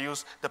to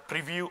introduce the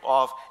preview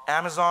of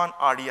Amazon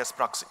RDS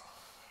Proxy.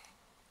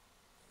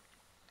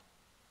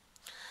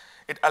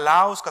 It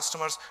allows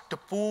customers to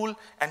pool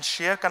and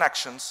share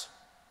connections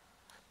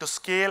to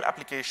scale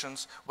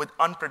applications with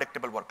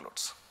unpredictable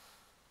workloads.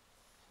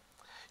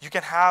 You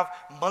can have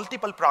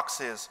multiple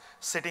proxies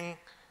sitting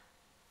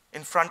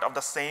in front of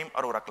the same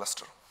Aurora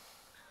cluster.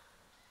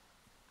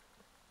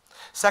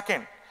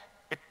 Second,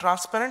 it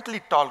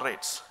transparently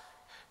tolerates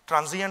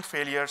transient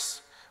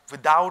failures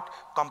without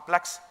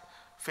complex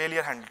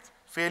failure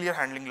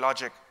handling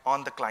logic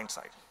on the client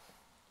side.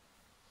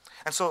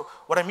 And so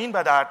what I mean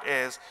by that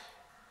is,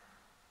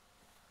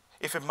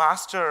 if a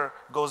master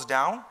goes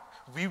down,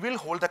 we will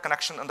hold the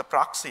connection on the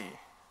proxy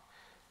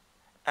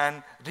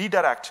and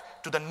redirect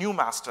to the new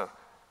master.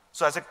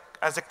 So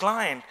as a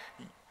client,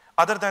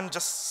 other than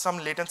just some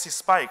latency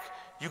spike,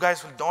 you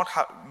guys will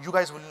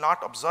not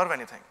observe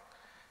anything.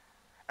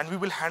 And we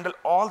will handle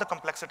all the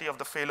complexity of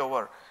the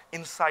failover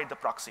inside the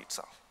proxy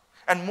itself.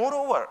 And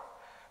moreover,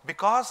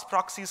 because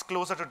proxy is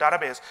closer to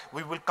database,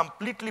 we will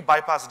completely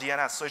bypass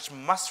DNS, so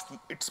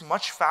it's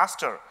much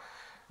faster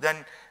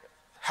than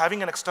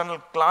having an external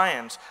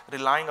client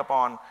relying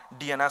upon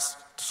DNS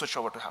to switch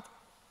over to happen.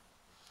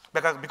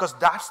 Because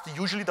that's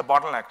usually the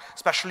bottleneck,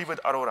 especially with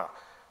Aurora.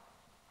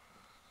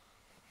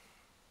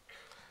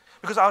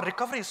 Because our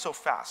recovery is so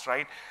fast,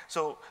 right?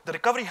 So the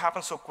recovery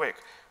happens so quick.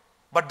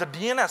 But the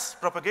DNS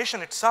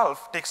propagation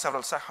itself takes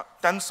several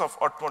tens of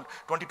or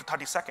 20 to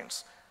 30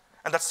 seconds.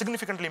 And that's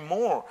significantly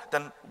more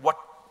than what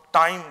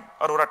time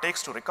Aurora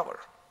takes to recover.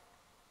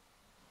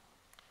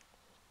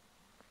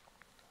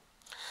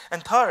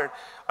 And third,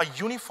 a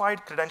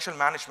unified credential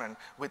management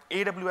with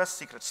AWS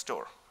Secret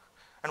Store.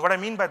 And what I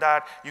mean by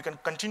that, you can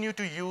continue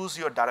to use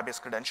your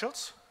database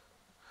credentials,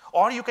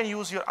 or you can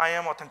use your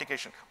IAM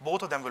authentication.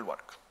 Both of them will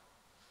work.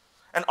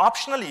 And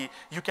optionally,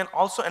 you can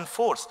also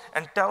enforce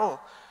and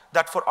tell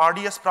that for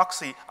RDS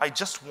proxy, I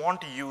just want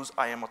to use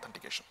IAM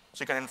authentication.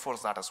 So you can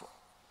enforce that as well.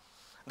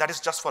 That is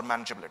just for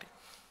manageability.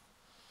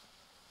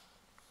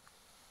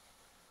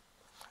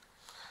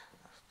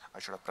 I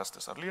should have pressed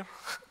this earlier.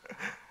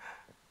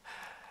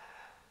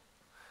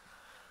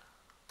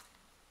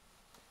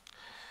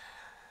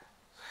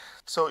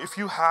 So if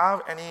you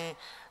have any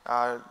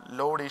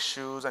load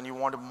issues and you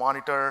want to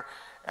monitor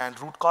and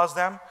root cause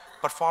them,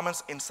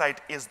 Performance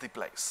Insight is the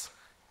place.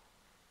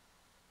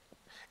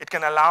 It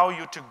can allow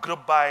you to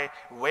group by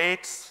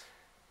weights,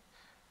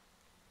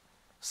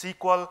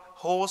 SQL,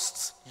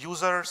 hosts,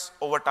 users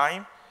over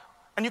time.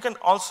 And you can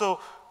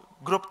also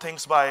group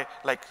things by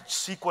like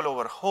SQL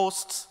over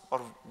hosts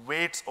or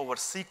weights over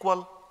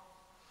SQL.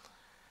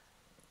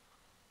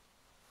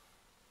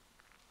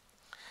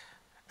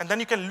 And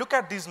then you can look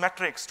at these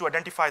metrics to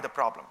identify the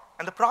problem.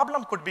 And the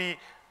problem could be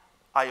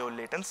I/O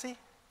latency,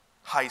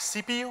 high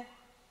CPU.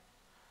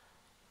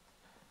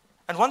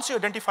 And once you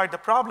identify the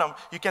problem,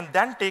 you can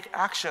then take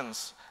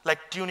actions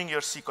like tuning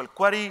your SQL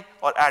query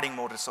or adding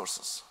more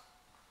resources.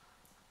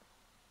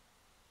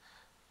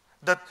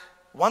 The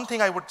one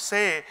thing I would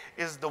say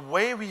is the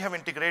way we have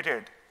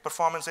integrated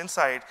Performance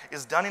Insight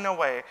is done in a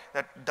way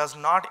that does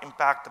not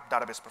impact the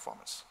database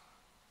performance.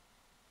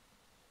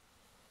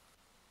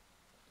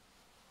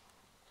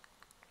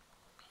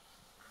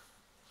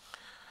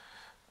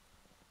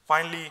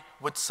 Finally,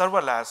 with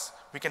serverless,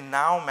 we can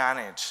now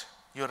manage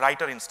your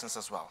writer instance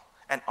as well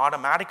and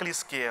automatically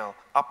scale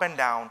up and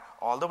down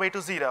all the way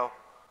to 0,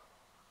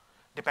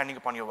 depending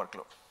upon your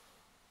workload.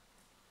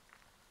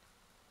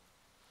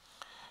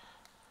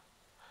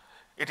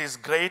 It is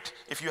great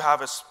if you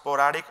have a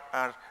sporadic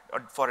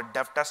for a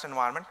dev test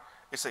environment.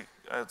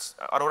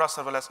 Aurora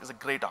Serverless is a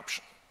great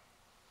option.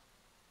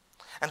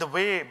 And the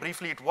way,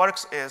 briefly, it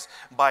works is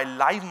by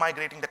live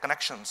migrating the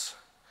connections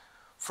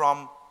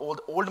from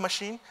old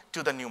machine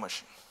to the new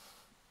machine.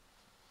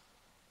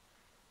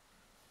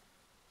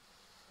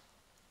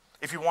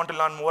 If you want to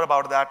learn more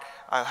about that,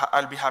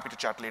 I'll be happy to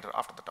chat later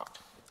after the talk.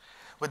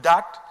 With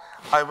that,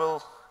 I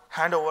will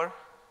hand over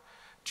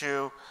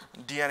to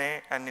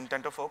DNA and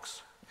Nintendo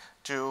folks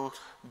to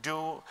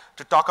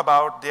talk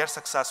about their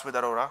success with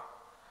Aurora,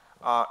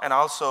 and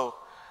also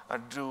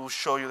to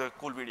show you the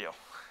cool video.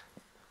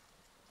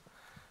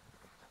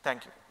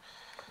 Thank you.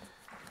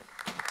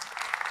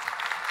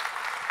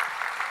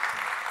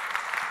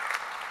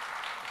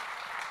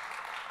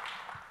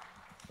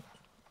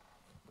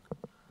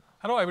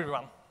 Hello,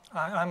 everyone.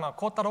 I'm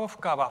Kotaro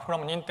Fukawa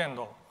from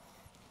Nintendo.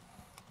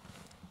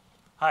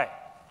 Hi,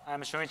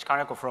 I'm Shunichi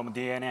Kaneko from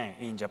DNA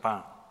in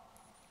Japan.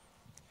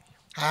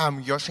 I'm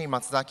Yoshi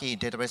Matsuzaki,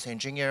 database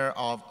engineer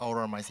of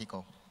Aura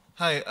MySQL.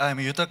 Hi, I'm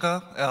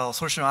Yutaka,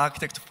 solution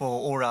architect for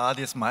Aura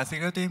RDS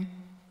MySQL team.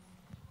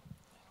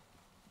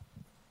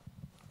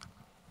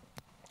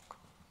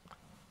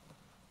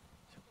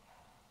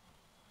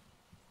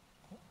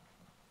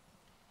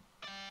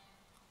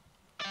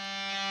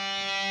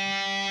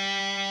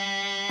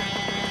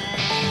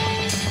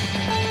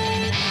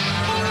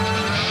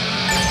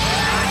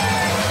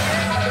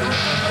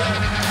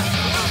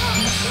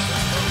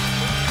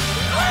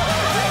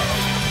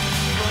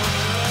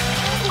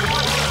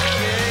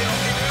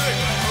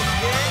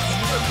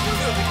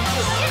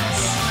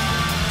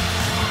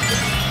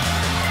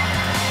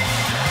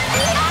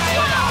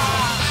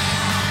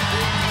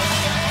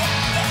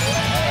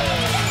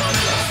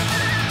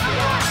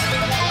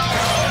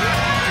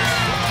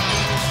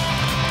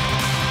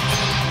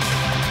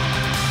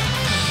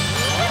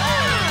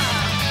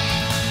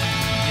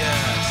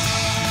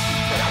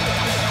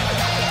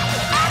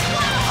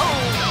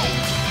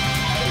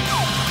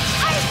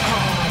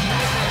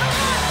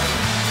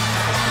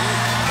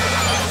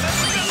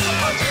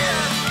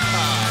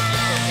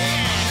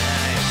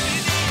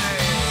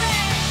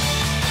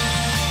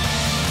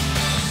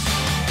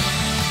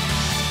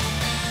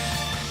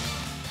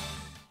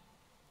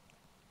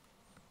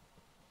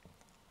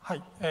は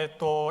い、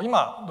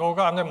今動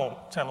画で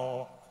も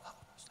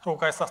紹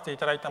介させてい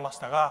ただいてまし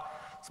たが、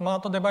スマー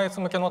トデバイス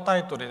向けのタ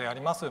イトルであ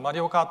りますマリ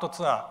オカート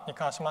ツアーに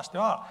関しまして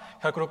は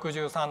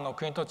163の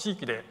国と地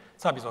域で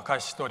サービスを開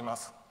始しておりま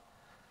す。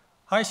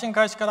配信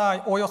開始か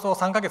らおおよそ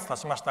3ヶ月経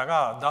ちました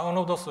が、ダウン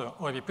ロード数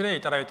およびプレイ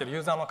いただいているユ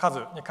ーザーの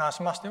数に関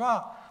しまして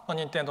は、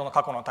任天堂の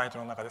過去のタイト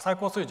ルの中で最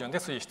高水準で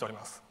推移しており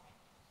ます。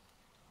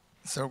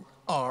So,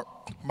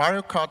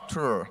 Mario Kart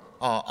Tour,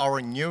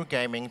 our new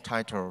gaming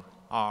title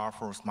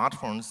for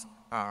smartphones,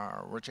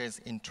 which is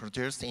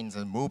introduced in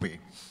the movie,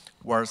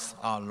 was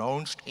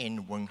launched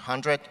in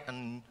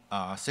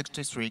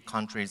 163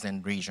 countries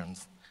and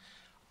regions.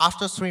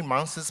 After 3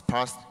 months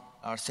passed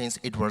since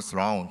it was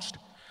launched,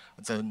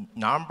 the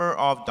number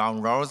of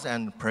downloads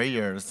and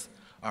players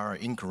are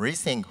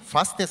increasing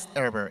fastest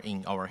ever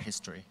in our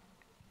history.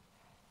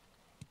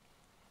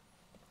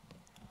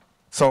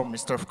 So,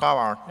 Mr.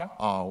 Fukawa,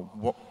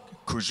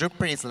 could you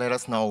please let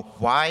us know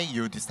why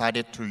you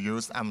decided to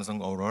use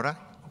Amazon Aurora?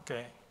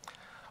 Okay.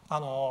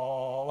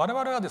 我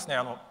々はですね、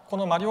こ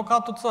のマリオカ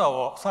ートツアー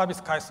をサービ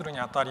ス開始するに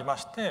あたりま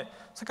して、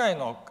世界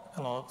の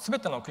全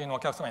ての国のお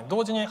客様に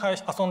同時に遊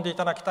んでい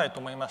ただきたい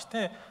と思いまし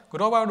て、グ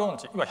ローバルローン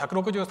チ、いわゆる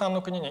163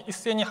の国に一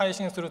斉に配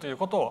信するという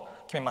ことを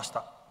決めまし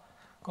た。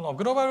この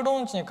グローバルロー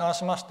ンチに関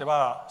しまして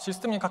は、シス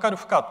テムにかかる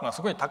負荷というのは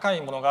すごい高い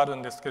ものがある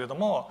んですけれど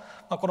も、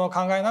これを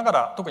考えなが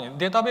ら、特に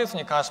データベース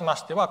に関しま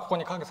しては、ここ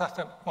に掲げさせ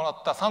てもら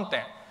った3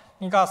点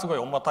がすごい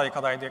重たい課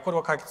題で、これ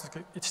を解決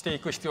してい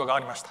く必要があ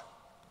りました。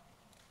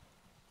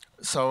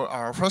So,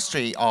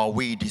 firstly,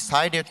 we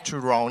decided to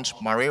launch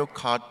Mario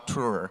Kart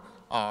Tour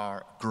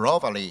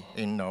globally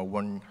in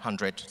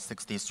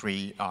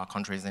 163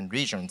 countries and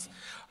regions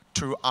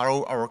to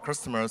allow our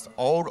customers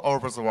all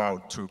over the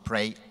world to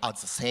play at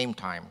the same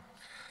time.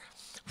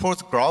 For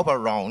the global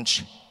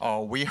launch,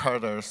 we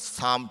had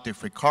some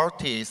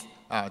difficulties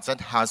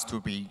that has to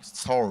be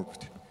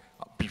solved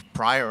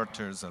prior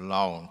to the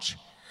launch.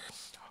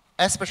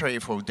 Especially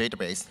for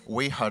database,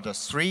 we had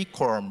 3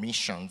 core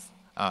missions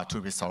to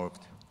be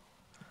solved.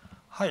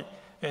 はい、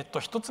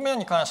1つ目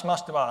に関しま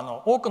して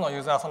は多くのユ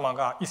ーザー様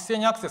が一斉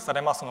にアクセスさ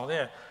れますの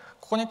で、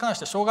ここに関し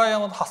て障害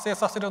を発生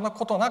させる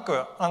ことな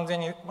く安全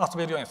に遊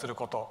べるようにする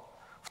こと。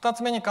2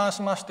つ目に関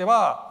しまして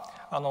は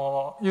ユ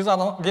ーザー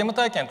のゲーム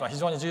体験というのは非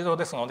常に重要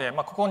ですので、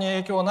ここに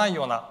影響ない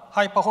ような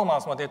ハイパフォーマ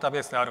ンスのデータ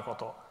ベースであるこ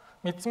と。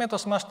3つ目と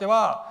しまして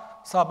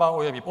はサーバー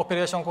およびオペ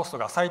レーションコスト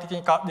が最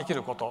適化でき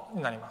ること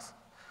になります。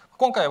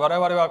今回我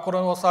々はこ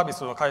のサービ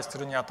スを開始す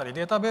るにあたり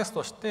データベース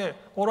として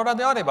オーロラ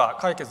であれば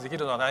解決でき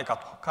るのではないか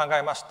と考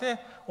えまして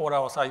オーロ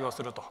ラを採用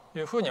するとい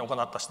うふうに行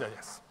った次第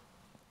です。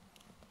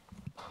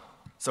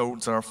So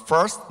the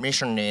first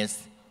mission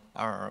is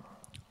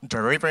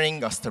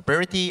delivering a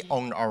stability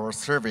on our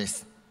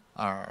service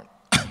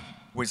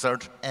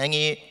without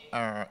any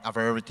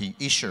availability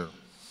issue,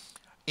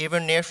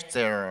 even if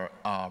there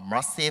are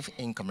massive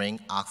incoming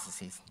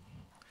accesses.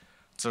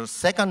 The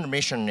second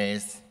mission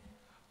is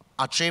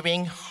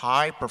achieving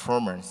high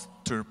performance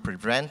to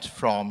prevent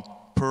from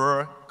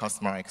poor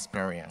customer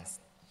experience.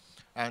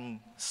 And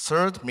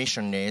third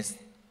mission is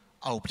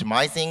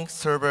optimizing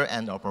server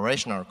and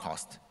operational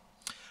cost.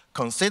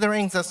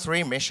 Considering the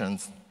 3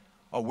 missions,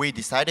 we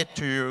decided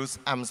to use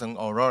Amazon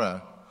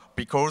Aurora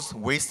because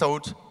we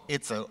thought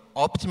it's an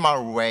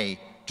optimal way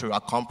to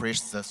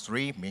accomplish the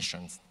 3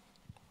 missions.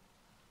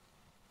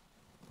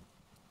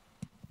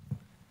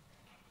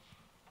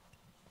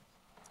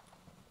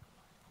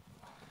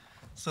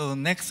 So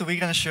next we're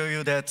going to show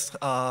you that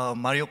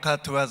Mario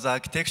Kart Tour's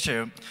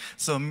architecture.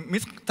 So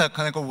Mr.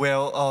 Kaneko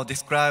will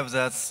describe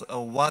that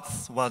what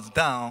was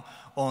done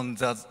on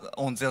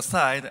their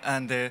side,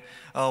 and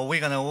we're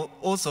going to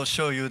also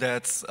show you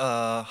that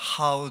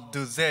how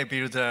do they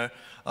build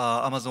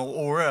Amazon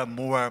Aura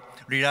more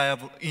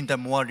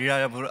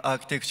reliable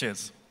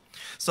architectures.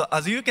 So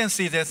as you can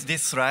see, that's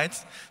this slide.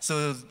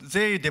 So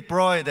they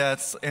deploy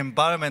that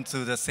environment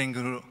to the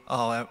single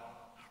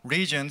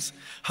regions.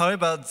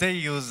 However, they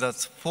use that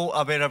full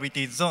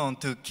availability zone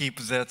to keep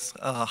that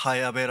high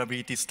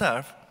availability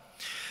stuff.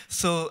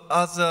 So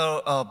as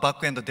a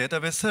backend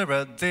database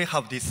server, they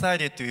have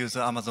decided to use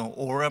Amazon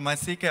Aura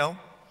MySQL.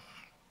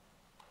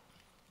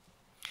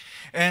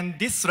 And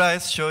these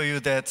slides show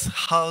you that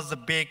how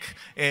big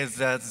is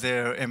that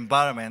their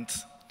environment.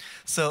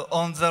 So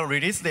on the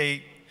release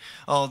day,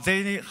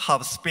 they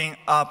have spin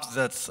up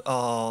that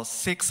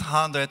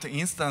 600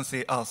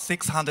 instances,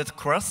 600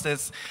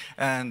 clusters,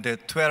 and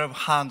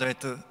 1,200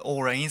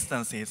 Aura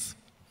instances.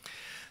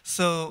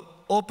 So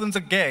open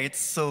the gates,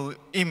 so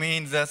it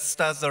means that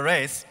starts the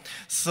race.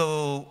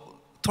 So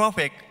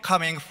traffic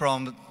coming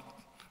from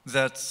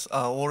that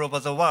all over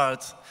the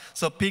world.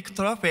 So peak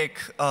traffic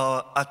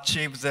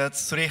achieves that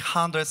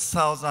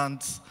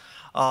 300,000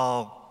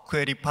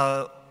 query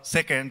per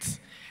second,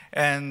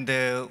 and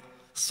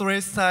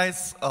storage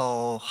size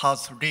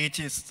has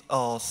reached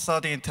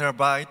 13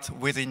 terabytes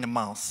within a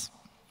month.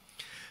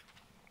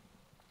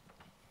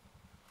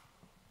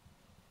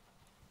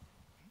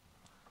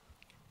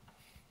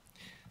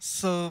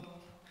 So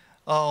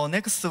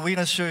next, we're going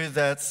to show you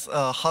that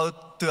how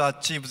to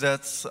achieve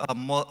that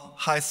more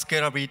high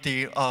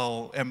scalability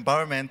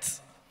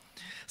environment.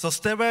 So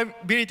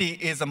stability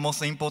is the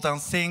most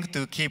important thing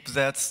to keep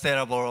that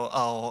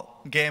stable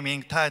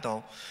gaming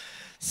title.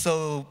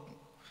 So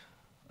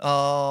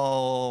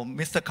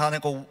Mr.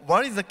 Kaneko,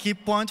 what is the key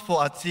point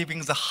for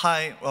achieving the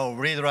high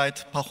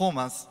read-write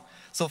performance?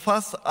 So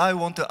first, I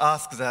want to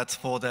ask that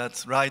for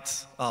that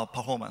write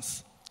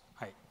performance.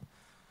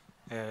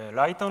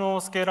 ライトの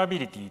スケーラビ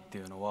リティって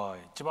いうのは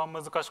一番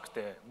難しく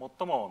て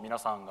最も皆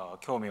さんが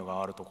興味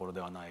があるところ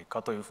ではない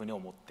かというふうに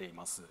思ってい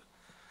ます。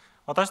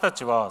私た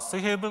ちは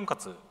水平分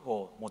割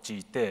を用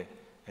いて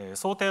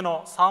想定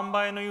の3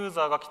倍のユー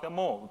ザーが来て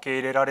も受け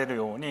入れられる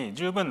ように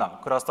十分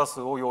なクラスター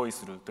数を用意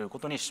するというこ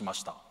とにしま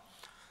した。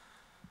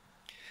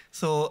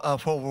So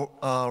for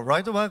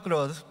write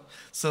workload,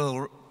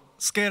 so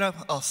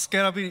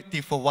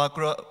scalability for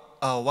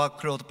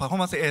workload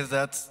performance is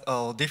that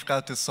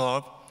difficult to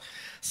solve.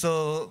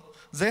 So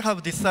they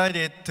have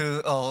decided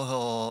to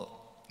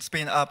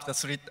spin up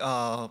the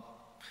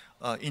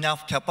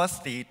enough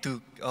capacity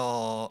to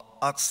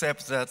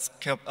accept that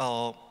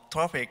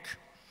traffic.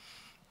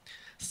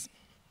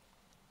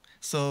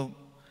 So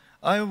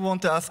I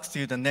want to ask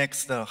you the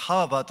next,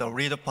 how about the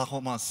read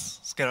performance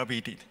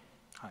scalability?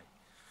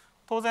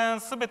 当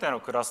然、すべての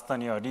クラスター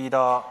にはリー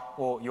ダ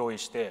ーを用意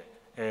し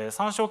て、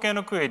参照系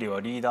のクエリ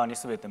はリーダーに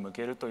すべて向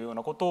けるというよう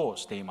なことを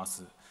していま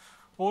す。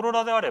オーロ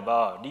ラであれ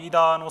ば、リー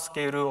ダーのス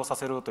ケールをさ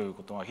せるという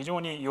ことは非常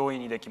に容易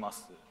にできま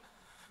す。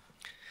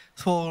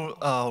For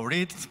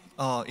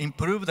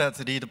improve that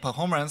read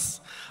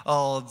performance,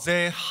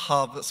 they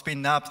have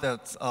spin up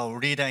that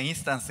reader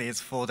instances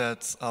for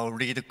that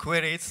read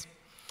queries.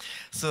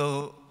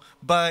 So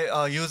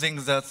by using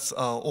that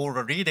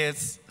Aura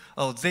readers,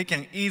 they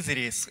can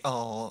easily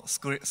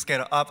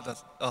scale up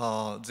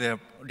their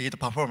read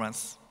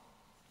performance.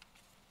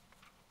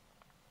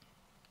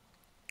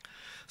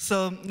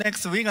 So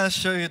next, we're going to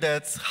show you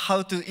that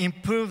how to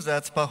improve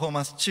that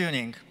performance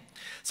tuning.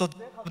 So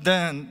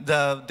then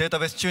the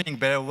database tuning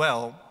very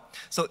well.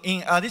 So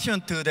in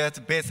addition to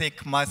that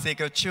basic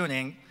MySQL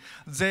tuning,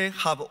 they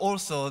have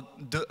also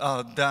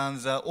done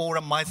the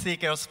Aura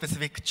MySQL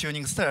specific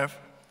tuning stuff.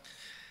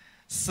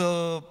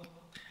 So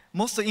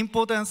most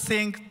important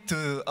thing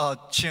to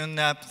tune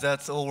up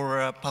that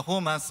Aura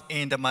performance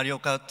in the Mario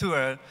Kart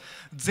Tour,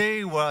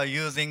 they were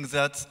using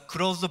that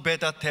closed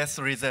beta test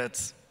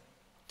results.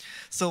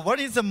 So what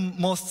is the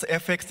most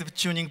effective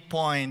tuning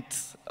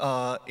point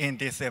in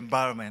this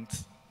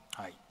environment?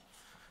 はい、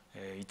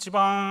一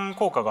番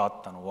効果があ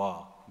ったの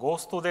はゴー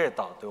ストデー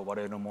タと呼ば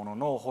れるもの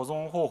の保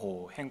存方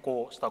法を変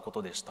更したこ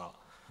とでした。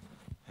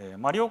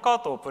マリオカ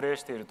ートをプレイ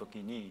しているとき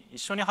に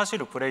一緒に走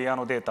るプレイヤー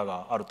のデータ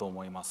があると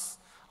思います。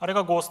あれ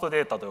がゴースト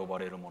データと呼ば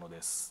れるもの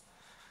です。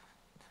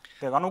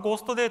でゴー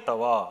ストデータ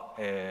は、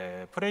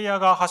プレイヤー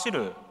が走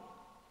る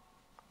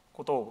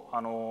こと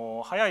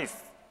を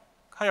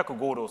早く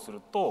ゴールをす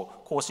る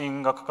と更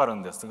新がかかる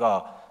んです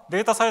が、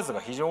データサイズが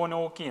非常に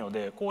大きいの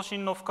で更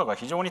新の負荷が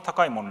非常に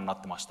高いものにな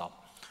ってました。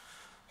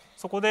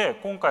そこで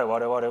今回我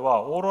々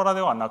はオーロラ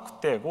ではなく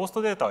てゴース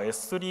トデータを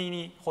S3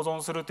 に保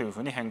存するというふ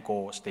うに変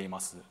更してい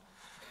ます。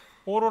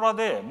オーロラ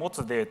で持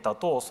つデータ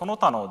とその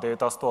他のデー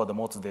タストアで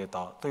持つデー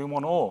タというも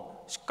の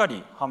をしっか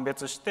り判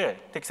別し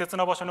て適切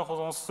な場所に保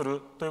存す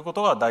るというこ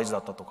とが大事だ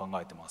ったと考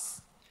えていま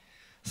す。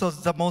So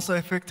the most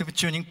effective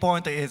tuning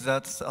point is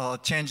that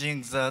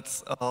changing that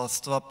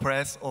store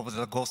price of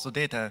the ghost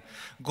data.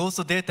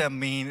 Ghost data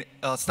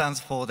stands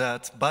for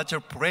that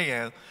virtual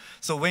player.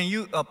 So when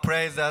you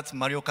play that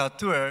Mario Kart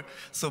Tour,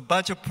 so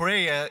virtual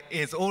player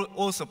is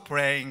also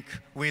playing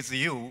with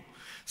you.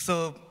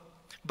 So,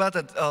 but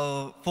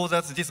for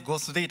that, this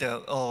ghost data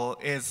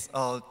is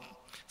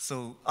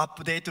so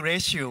update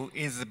ratio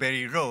is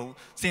very low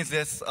since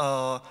this,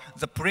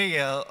 the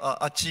player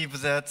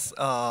achieves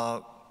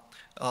that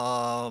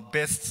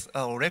best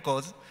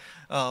records.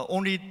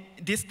 Only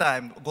this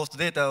time ghost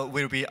data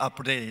will be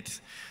updated.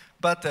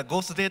 But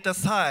ghost data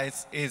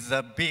size is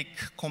big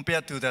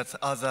compared to that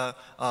other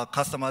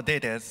customer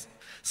data.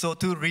 So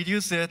to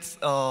reduce it,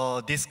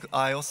 disk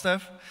I/O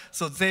stuff,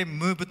 so they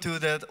move to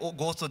that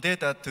ghost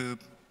data to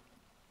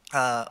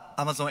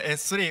Amazon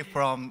S3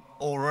 from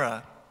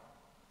Aurora.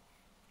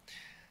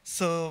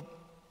 So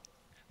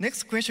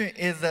next question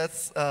is that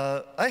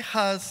I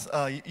had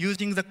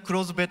using the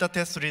closed beta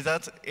test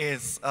result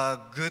is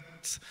good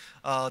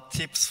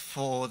tips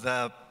for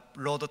the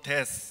load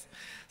test.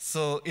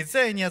 So is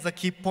there any other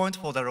key point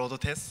for the load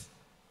test?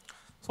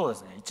 そうで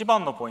すね。一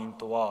番のポイン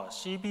トは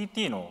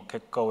CBT の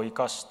結果を生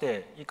かし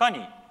ていか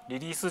にリ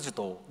リース時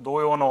と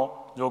同様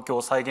の状況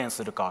を再現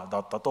するかだ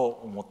ったと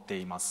思って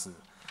います。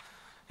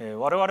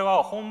我々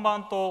は本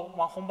番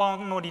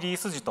のリリー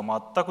ス時と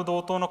全く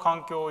同等の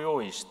環境を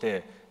用意し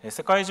て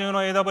世界中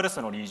の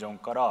AWS のリージョン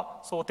から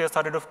想定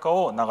される負荷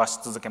を流し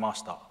続けま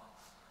した。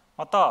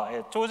また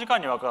長時間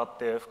にわたっ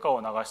て負荷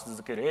を流し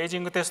続けるエイジ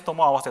ングテスト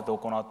も合わせて行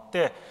っ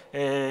て、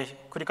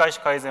繰り返し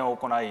改善を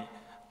行い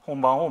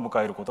本番を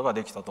迎えることが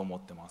できたと思っ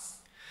ていま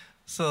す。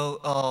So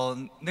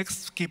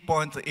next key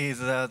point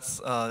is that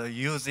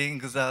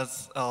using the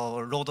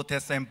load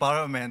test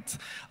environment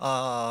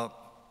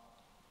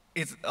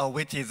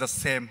which is the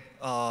same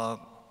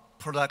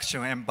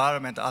production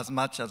environment as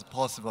much as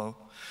possible.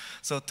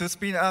 So to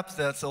speed up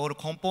that all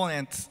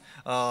components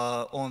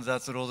on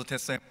that load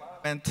test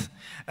environment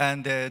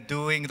and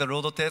doing the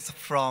load test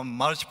from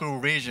multiple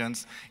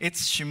regions, it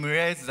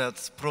simulates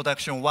that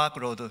production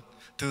workload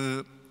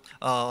to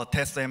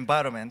test the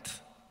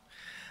environment.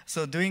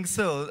 So doing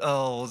so,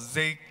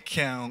 they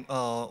can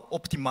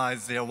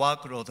optimize their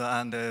workload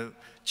and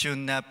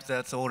tune up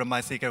that all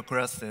MySQL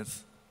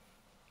clusters.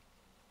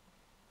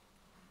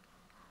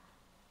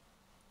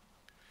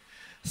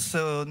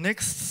 So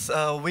next,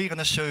 we're going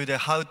to show you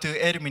how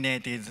to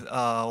eliminate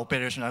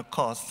operational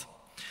costs.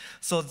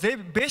 So they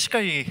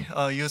basically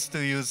used to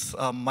use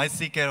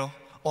MySQL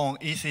on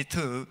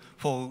EC2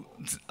 for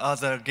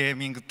other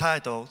gaming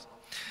titles.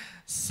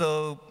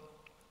 So,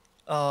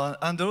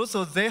 and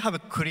also they have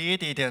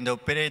created and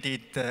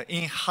operated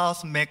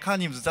in-house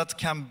mechanisms that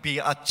can be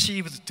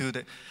achieved to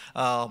the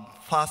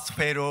fast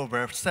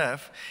failover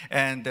stuff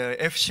and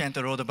efficient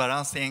load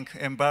balancing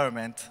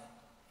environment.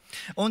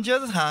 On the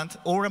other hand,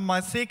 Aura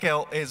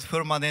MySQL is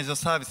full managed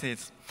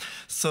services.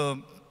 So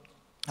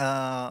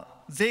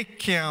they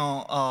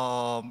can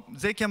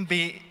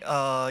be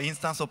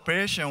instance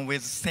operation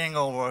with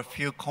single or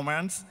few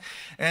commands,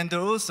 and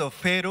also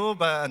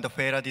failover and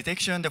failure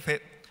detection,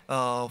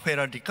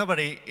 failure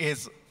recovery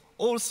is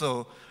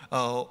also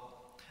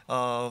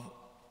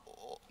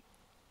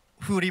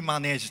fully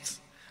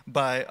managed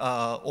by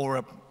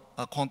Aura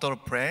control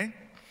plane.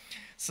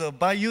 So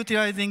by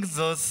utilizing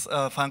those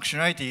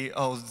functionality,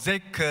 they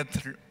could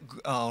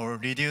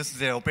reduce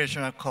their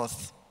operational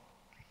costs.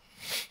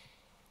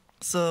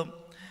 So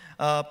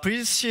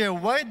please share,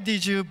 why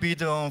did you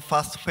build on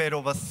fast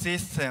failover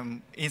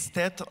system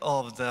instead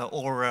of the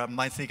Aura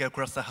MySQL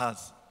cluster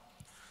has?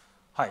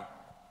 はい。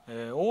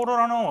オーロ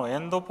ラのエ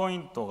ンドポイ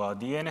ントが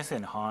DNS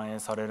に反映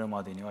される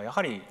までにはや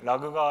はりラ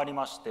グがあり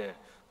まして、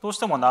どうし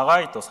ても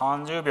長いと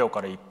30秒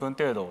から1分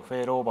程度フ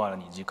ェイルオーバー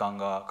に時間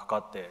がかか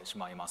ってし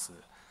まいます。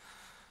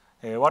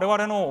我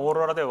々のオー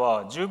ロラで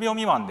は10秒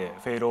未満で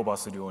フェイルオーバー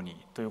するように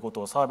というこ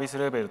とをサービス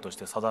レベルとし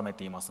て定め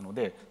ていますの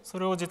で、そ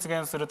れを実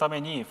現するた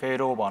めにフェイ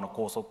ルオーバーの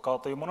高速化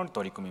というものに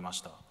取り組みま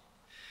した。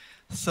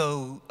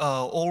So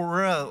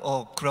Aura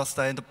or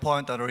cluster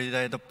endpoint and read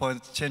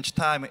endpoint change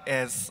time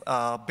is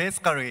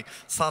basically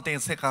 13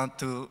 seconds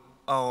to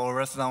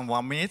less than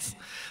 1 minute.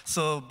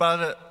 So,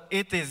 but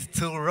it is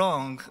too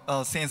long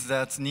since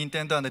that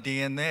Nintendo and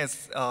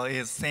DNS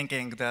is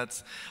thinking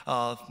that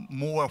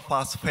more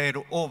fast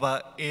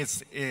failover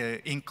is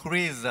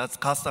increase that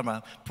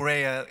customer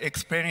player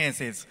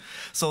experiences.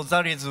 So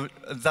that is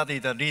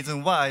the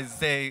reason why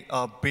they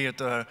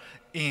built an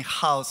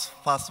in-house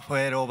fast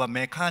failover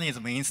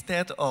mechanism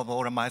instead of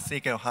what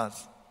MySQL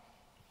has.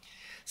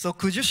 So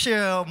could you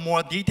share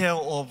more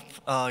detail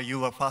of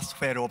your fast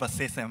failover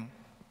system?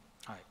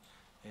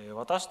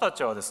 私た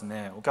ちはです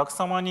ね、お客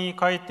様に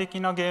快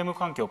適なゲーム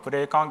環境、プ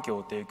レイ環境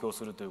を提供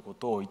するというこ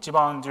とを一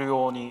番重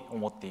要に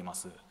思っていま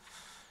す。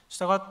し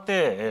たがっ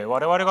て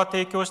我々が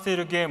提供してい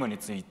るゲームに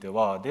ついて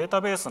はデータ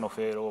ベースの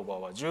フェイルオーバー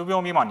は10秒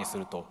未満にす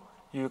ると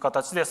いう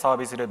形でサー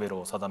ビスレベル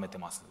を定めてい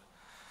ます。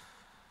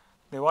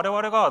で我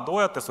々がどう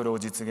やってそれを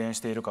実現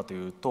しているかと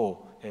いう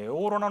と、オ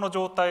ーロラの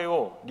状態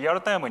をリアル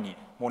タイムに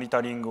モニ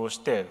タリングをし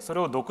て、それ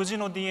を独自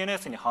の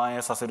DNS に反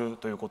映させる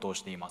ということを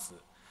しています。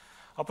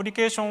アプリ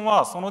ケーション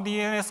はその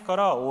DNS か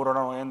らオーロ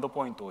ラのエンド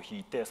ポイントを引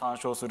いて参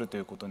照するとい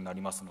うことになり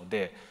ますの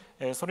で、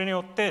それに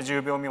よって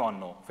10秒未満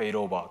のフェイ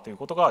ルオーバーという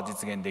ことが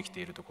実現でき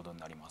ているということに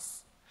なりま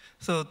す。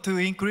So to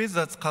increase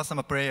that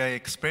customer player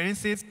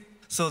experiences,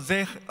 so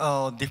they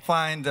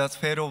define that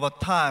failover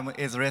time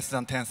is less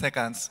than 10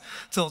 seconds.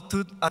 So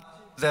to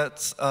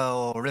that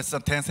less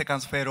than 10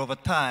 seconds failover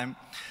time,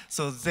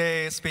 so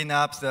they spin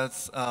up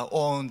that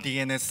own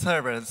DNS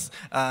servers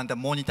and the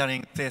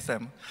monitoring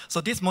system.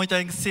 So this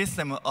monitoring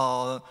system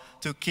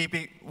to keep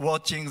it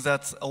watching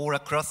that Aura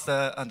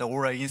cluster and the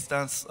Aura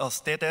instance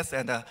status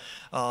and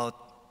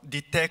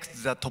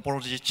detect the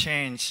topology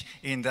change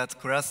in that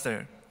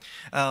cluster.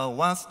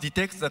 Once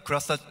detects the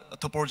cluster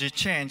topology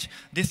change,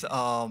 this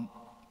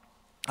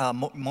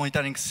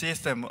monitoring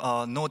system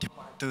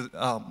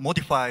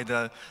modify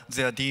their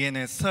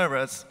DNS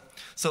servers.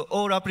 So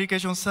all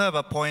application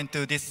server point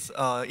to this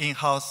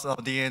in-house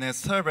DNS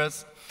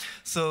servers.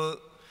 So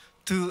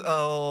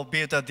to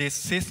build this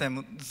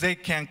system, they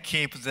can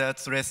keep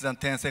that less than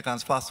 10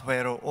 seconds fast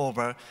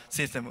failover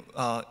system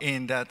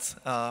in that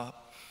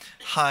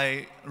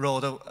high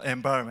load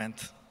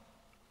environment.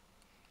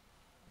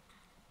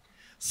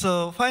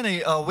 So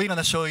finally, we're going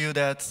to show you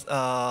that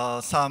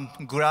some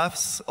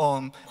graphs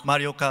on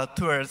Mario Kart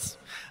Tours.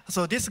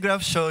 So this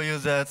graph shows you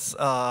that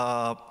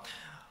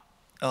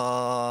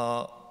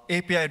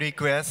API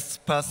requests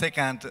per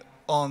second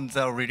on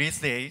the release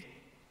day.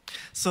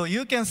 So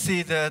you can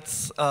see that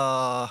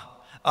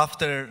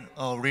after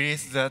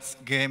release that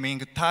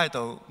gaming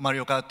title,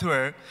 Mario Kart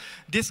Tour,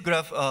 this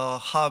graph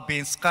have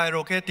been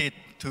skyrocketed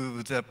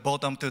to the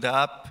bottom to the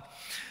up.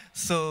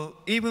 So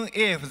even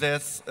if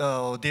there's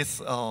this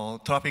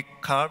traffic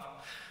curve,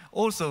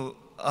 also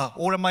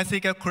Aura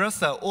MySQL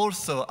cluster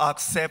also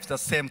accepts the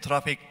same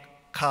traffic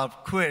curve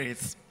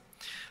queries.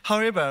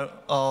 However,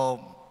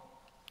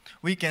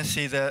 we can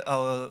see that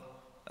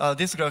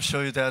this graph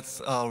shows you that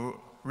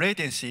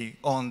latency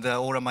on the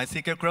Aura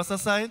MySQL cluster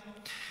side.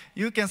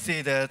 You can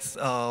see that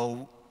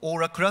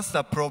Aura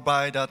cluster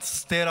provides that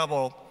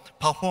scalable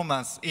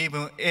performance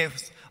even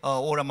if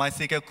Aura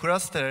MySQL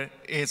cluster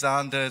is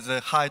under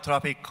the high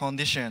traffic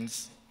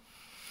conditions.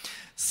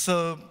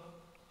 So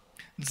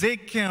they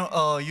can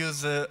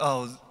use,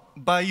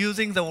 by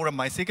using the Aura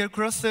MySQL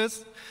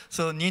clusters,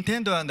 so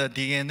Nintendo and the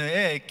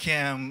DNA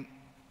can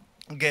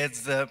get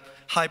the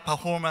high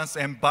performance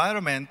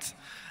environment,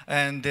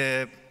 and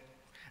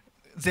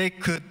they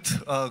could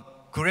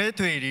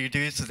greatly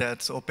reduce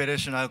that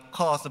operational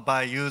cost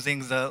by using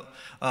the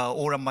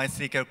Aura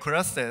MySQL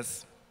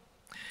clusters,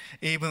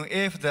 even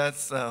if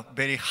that's a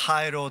very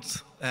high load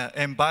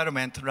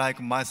environment like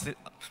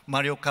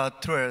Mario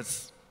Kart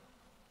Tours.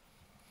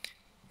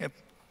 Yep.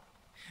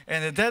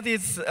 And that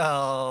is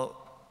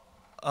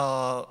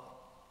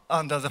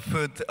under the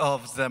hood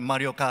of the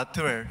Mario Kart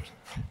Tour.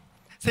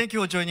 Thank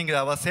you for joining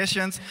our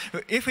sessions.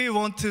 If you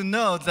want to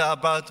know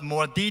about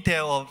more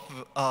detail of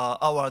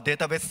our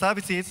database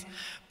services,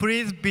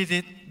 please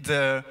visit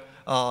the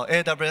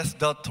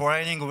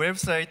aws.training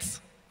website.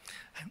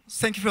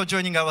 Thank you for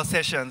joining our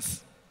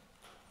sessions.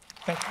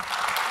 Thank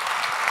you.